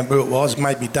can't remember who it was,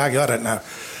 maybe Doug, I don't know.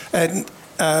 And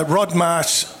Rod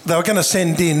Marsh, they were going to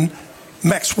send in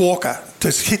Max Walker to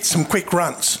hit some quick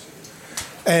runs.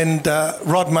 And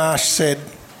Rod Marsh said,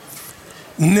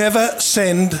 never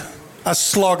send a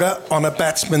slogger on a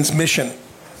batsman's mission.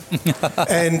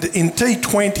 And in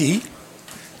T20,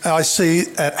 I see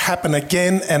it happen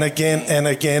again and again and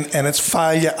again, and it's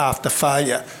failure after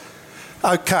failure.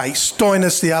 Okay,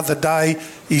 Stoinis the other day,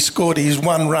 he scored his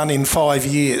 1 run in 5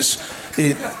 years.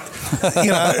 But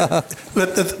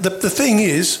the thing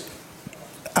is,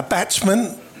 a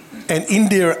batsman, and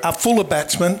India are full of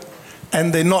batsmen,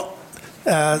 and they're not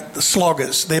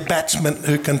sloggers. They're batsmen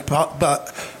who can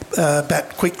bat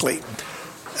quickly.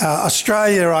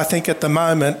 Australia, I think at the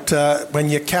moment, when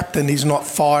your captain is not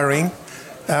firing,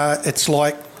 it's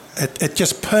like it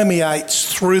just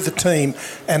permeates through the team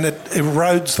and it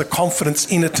erodes the confidence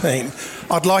in a team.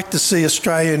 I'd like to see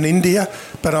Australia and India,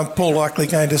 but I'm more likely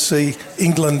going to see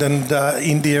England and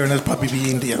India, and it'll probably be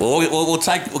India. Well,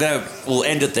 we'll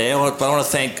end it there. But I want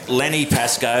to thank Lenny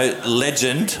Pascoe,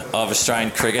 legend of Australian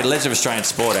cricket, legend of Australian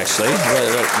sport, actually.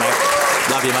 Mate.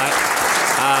 Love you, mate.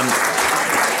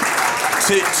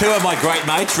 Two of my great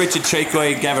mates, Richard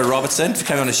Cheekwee and Gavin Robertson, for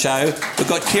coming on the show. We've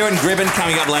got Kieran Gribben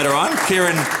coming up later on.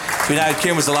 Kieran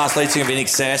was the last lead singer of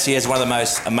INXS. He has one of the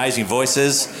most amazing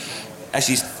voices.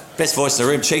 Actually, best voice in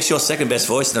the room. Cheeks, your second best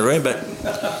voice in the room, but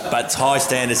it's high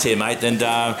standards here, mate. And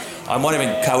I might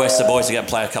even coerce the boys to go and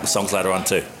play a couple of songs later on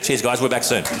too. Cheers, guys. We're back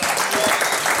soon.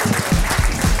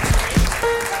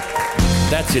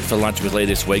 That's it for Lunch with Lee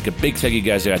this week. A big thank you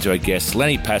goes out to our guests,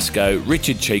 Lenny Pascoe,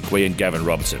 Richard Cheekwee and Gavin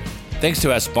Robertson. Thanks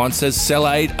to our sponsors, Cell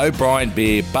Aid, O'Brien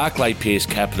Beer, Barclay Pierce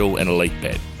Capital and Elite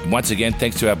Bet. And once again,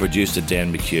 thanks to our producer,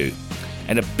 Dan McHugh.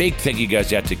 And a big thank you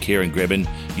goes out to Kieran Gribben.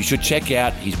 You should check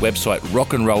out his website,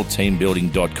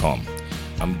 rockandrollteambuilding.com.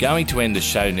 I'm going to end the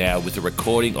show now with a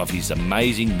recording of his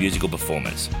amazing musical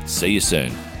performance. See you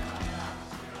soon.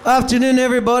 Afternoon,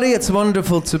 everybody. It's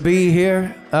wonderful to be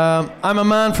here. I'm a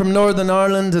man from Northern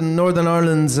Ireland, and Northern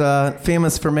Ireland's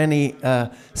famous for many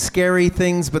scary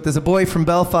things, but there's a boy from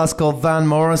Belfast called Van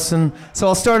Morrison. So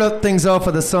I'll start out things off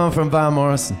with a song from Van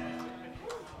Morrison.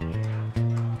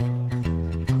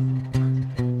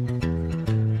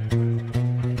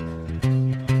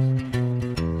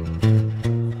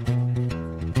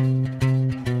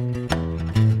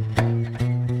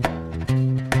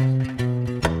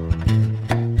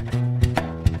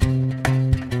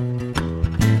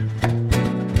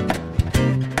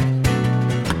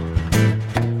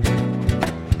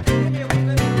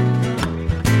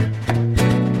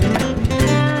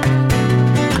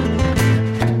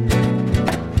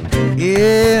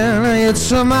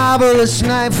 It's a marvelous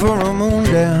night for a moon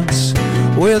dance,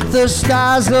 with the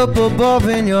stars up above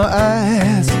in your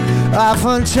eyes. A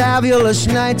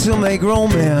fantabulous night to make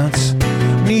romance,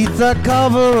 neath the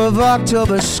cover of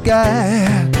October sky.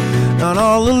 And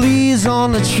all the leaves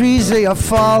on the trees, they are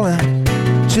falling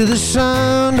to the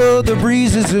sound of the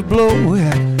breezes that blow.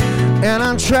 And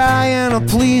I'm trying to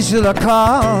please you, the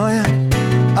calling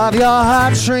of your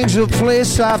heartstrings will play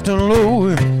soft and low.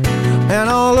 And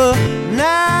all the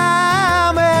night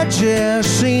magic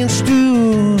seems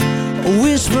to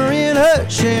whisper in her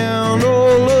sound.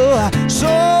 All the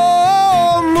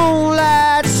soul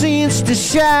moonlight seems to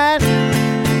shine,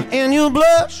 and you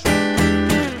blush.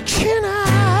 Can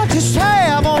I just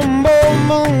have one more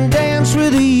moon dance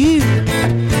with you,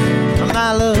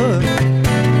 my love?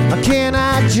 Can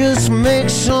I just make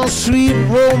some sweet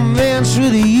romance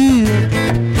with you,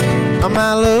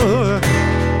 my love?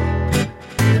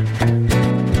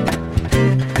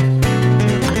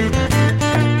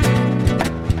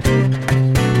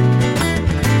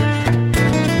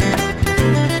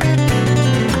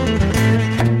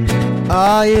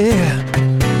 Oh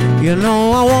yeah, you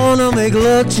know I wanna make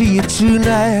love to you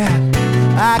tonight.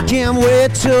 I can't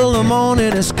wait till the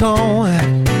morning is come,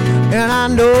 and I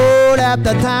know that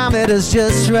the time it is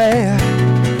just right.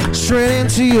 Straight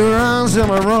into your arms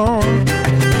am I wrong,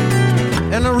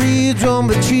 and the reeds on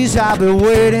the trees I'll be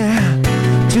waiting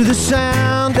to the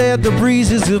sound that the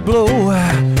breezes will blow.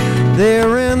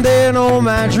 There and then all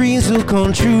my dreams will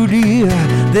come true, dear.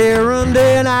 There and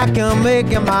then I can make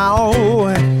it my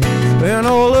own. And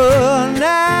all the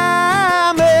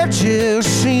night magic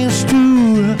seems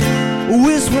to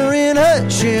whisper in her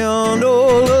sound.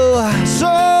 All the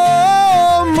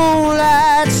soul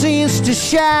moonlight seems to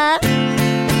shine,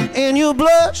 and you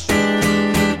blush.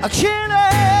 I can't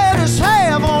just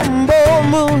have one more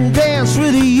moon dance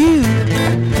with you,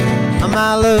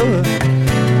 my love.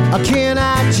 Can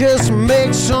I just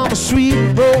make some sweet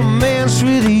romance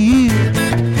with you,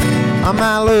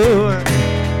 my love?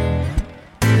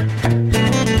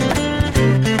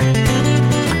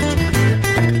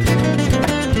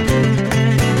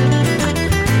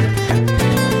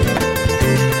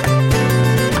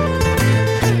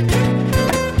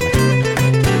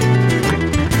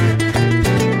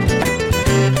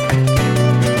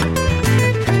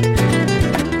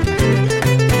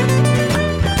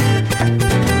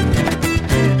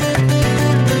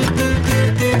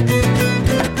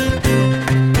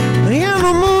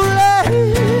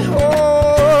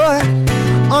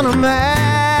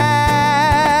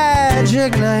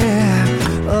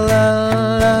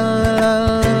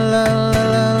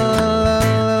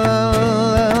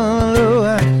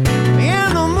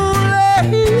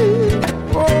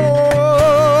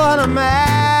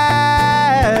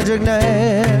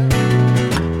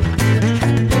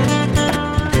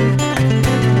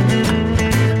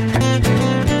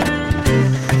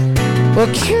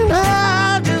 Can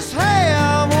I just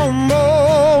have one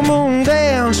more moon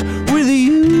dance with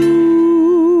you,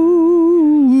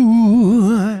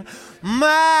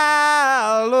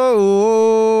 my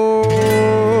lord?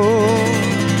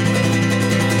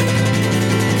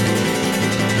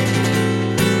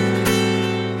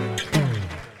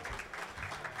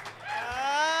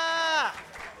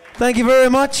 Thank you very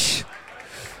much.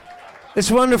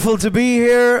 It's wonderful to be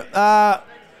here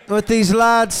with these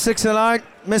lads, Six and Art.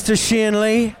 Mr. Shane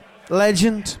Lee,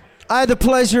 legend. I had the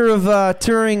pleasure of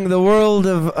touring the world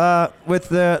with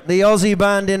the Aussie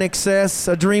band INXS,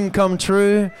 a dream come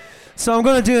true. So I'm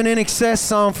going to do an INXS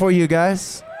song for you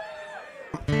guys,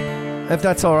 if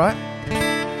that's all right.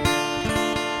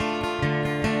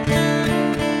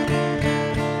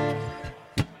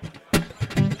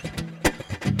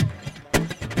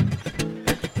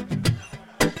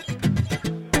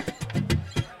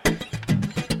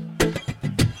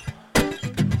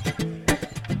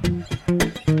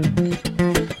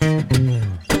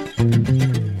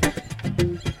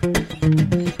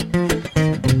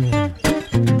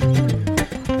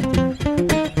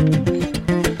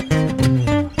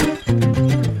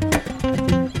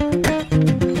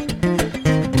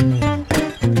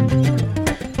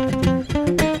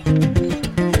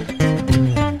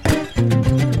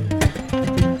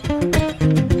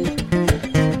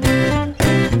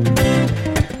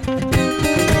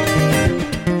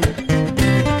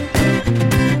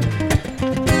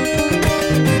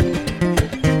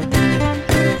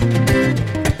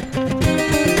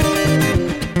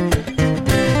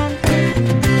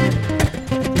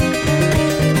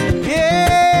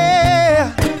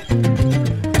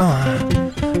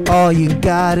 All you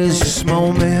got is this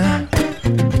moment.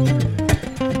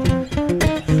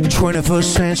 21st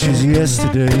century's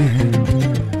yesterday.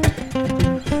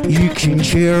 You can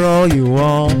cheer all you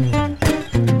want.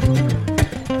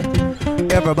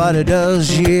 Everybody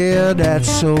does, yeah,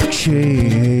 that's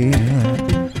okay.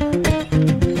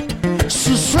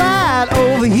 So slide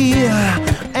over here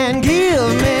and give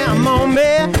me a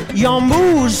moment. Your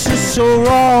moves are so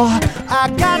raw. I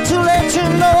got to let you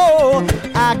know.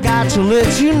 I got to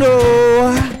let you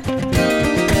know.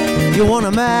 You're one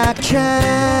of my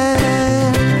kind.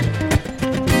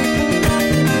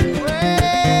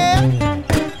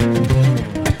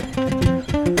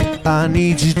 Well, I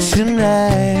need you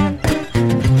tonight.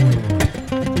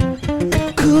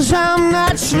 'Cause I'm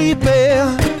not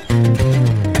sleeping.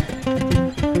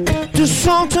 There's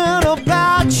something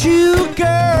about you,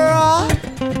 girl,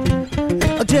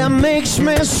 that makes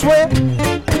me sweat.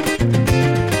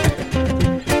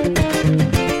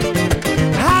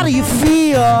 How do you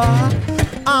feel?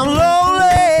 I'm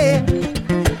lonely.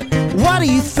 What do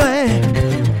you think?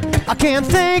 I can't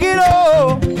think it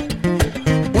all.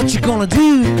 What you gonna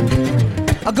do?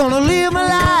 I'm gonna live my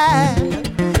life.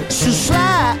 So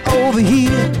slide over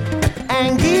here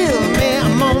and give me a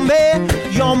moment.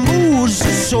 Your moves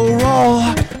are so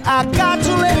raw. I got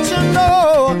to let you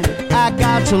know. I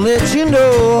got to let you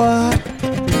know.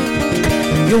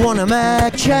 You're one of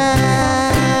my kind.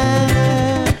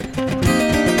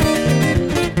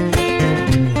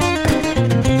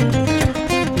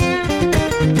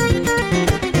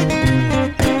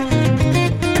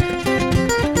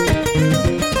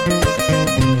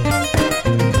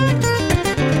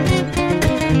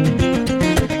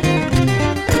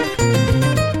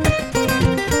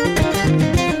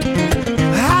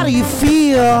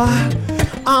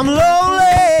 I'm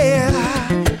lonely.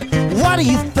 What do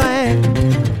you think?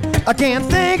 I can't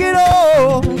think it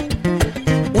all.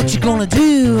 What you gonna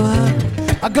do?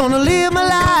 I'm gonna live my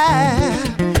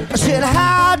life. I said,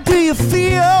 how do you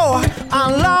feel?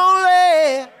 I'm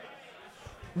lonely.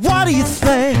 What do you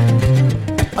think?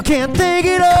 I can't think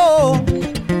it all.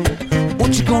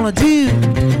 What you gonna do?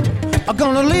 I'm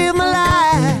gonna live my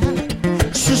life.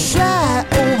 So slide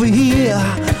over here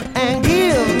and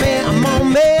give me a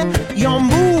moment. Your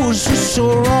moves are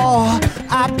so raw.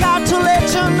 I got to let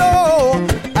you know.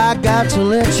 I got to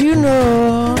let you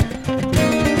know.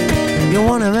 You're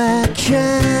one of my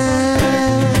kind.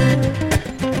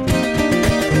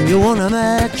 You're one of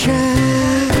my kind.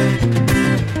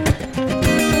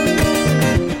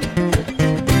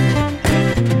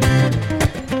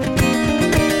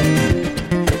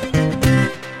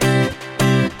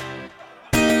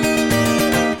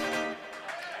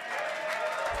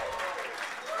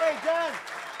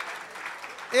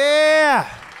 Yeah.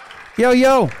 Yo,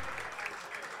 yo.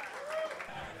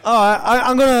 Oh,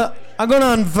 I'm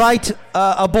gonna invite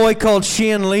a boy called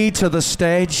Shane Lee to the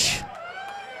stage.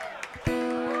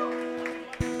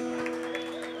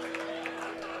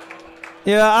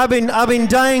 Yeah, I've been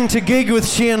dying to gig with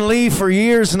Shane Lee for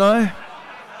years now.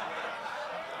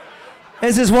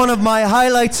 This is one of my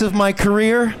highlights of my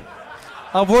career.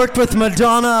 I've worked with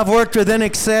Madonna, I've worked with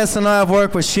INXS, and now I've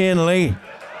worked with Shane Lee.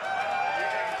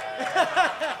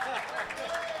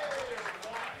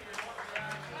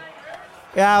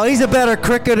 Yeah, well, he's a better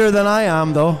cricketer than I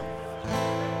am, though.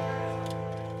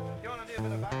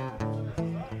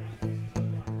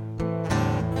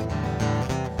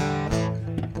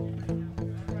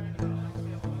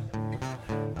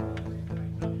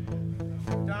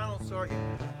 Donald, sorry.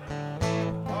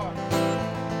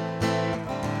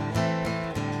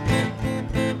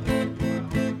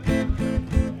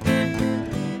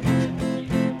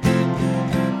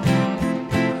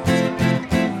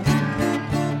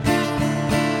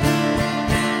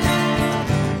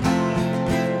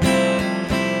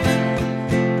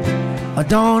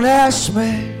 Don't ask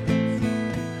me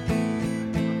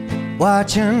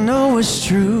what you know is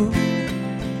true.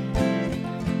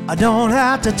 I don't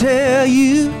have to tell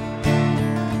you.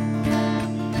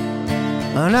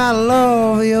 And I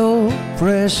love your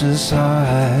precious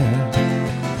heart.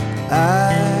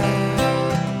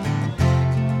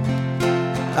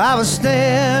 I was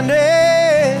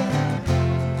standing,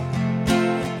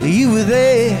 you were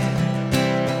there.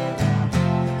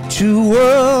 Two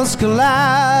worlds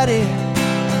collided,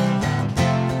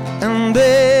 and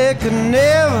they could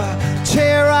never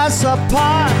tear us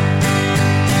apart.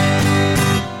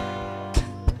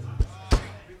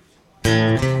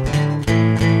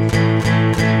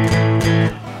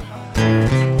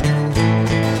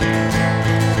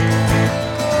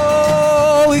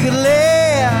 Oh, we could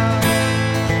live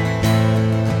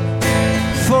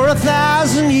for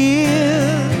 1,000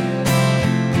 years,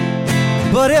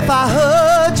 but if I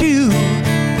hurt you,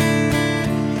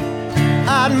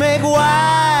 I'd make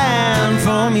wine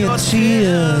from your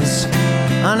tears.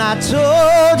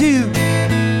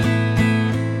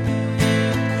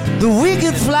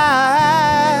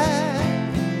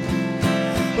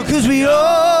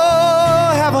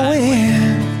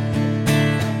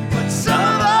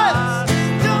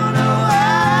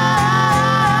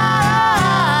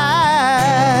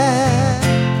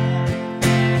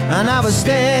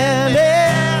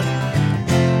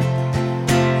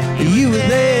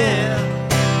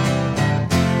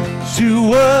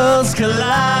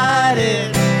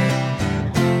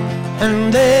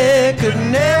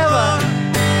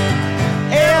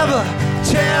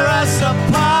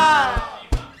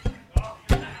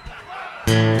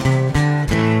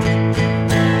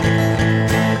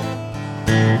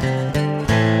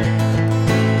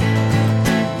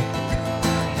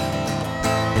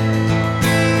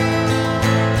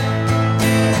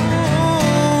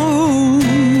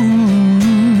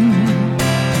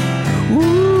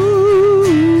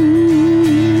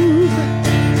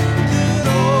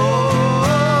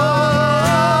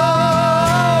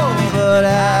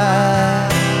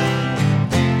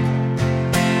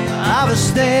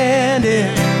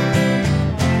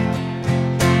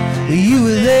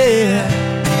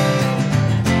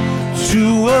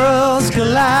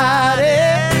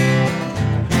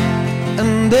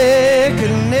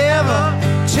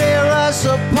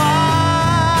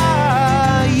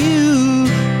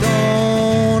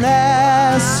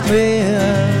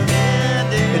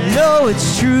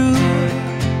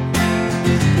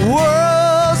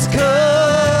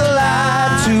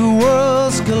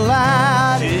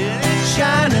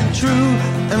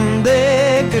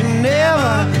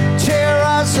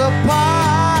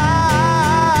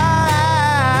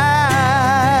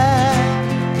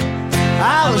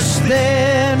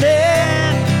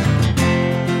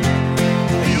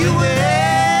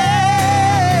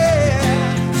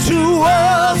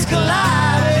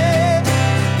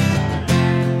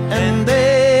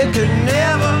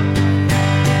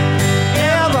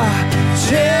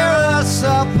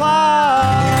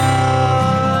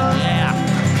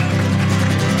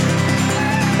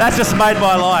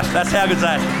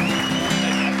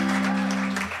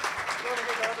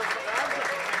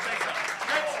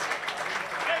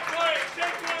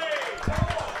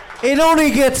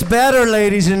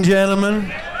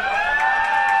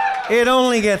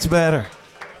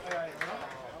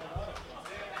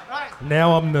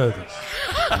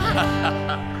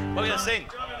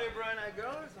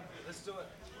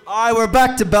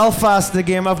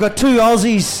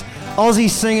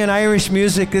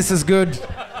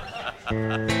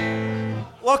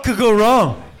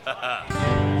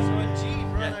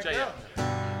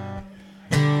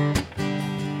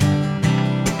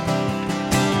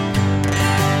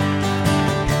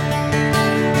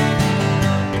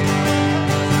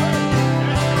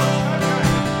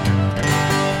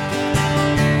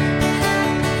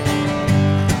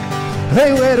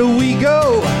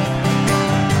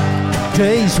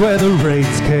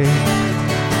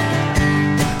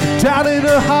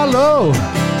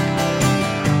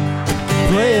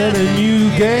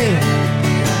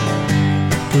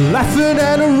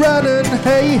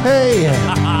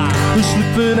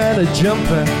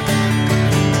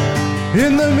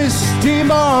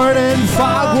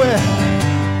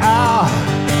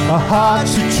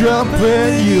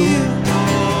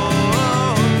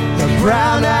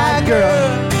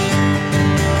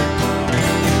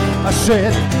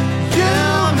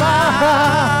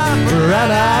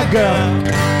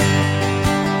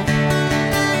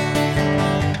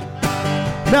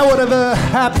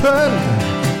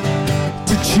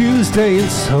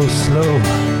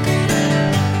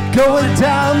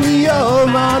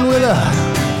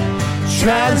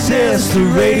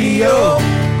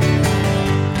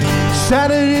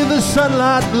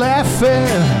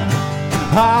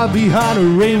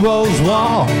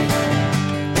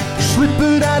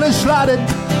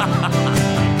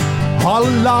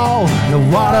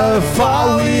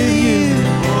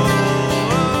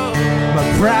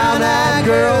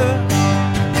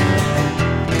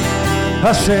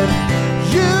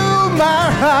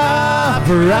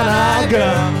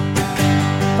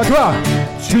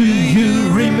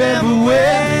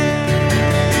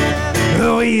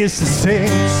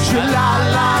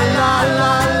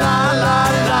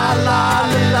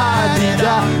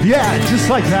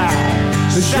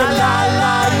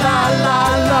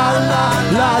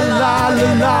 la la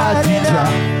la la dee da,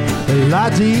 la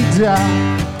dee da.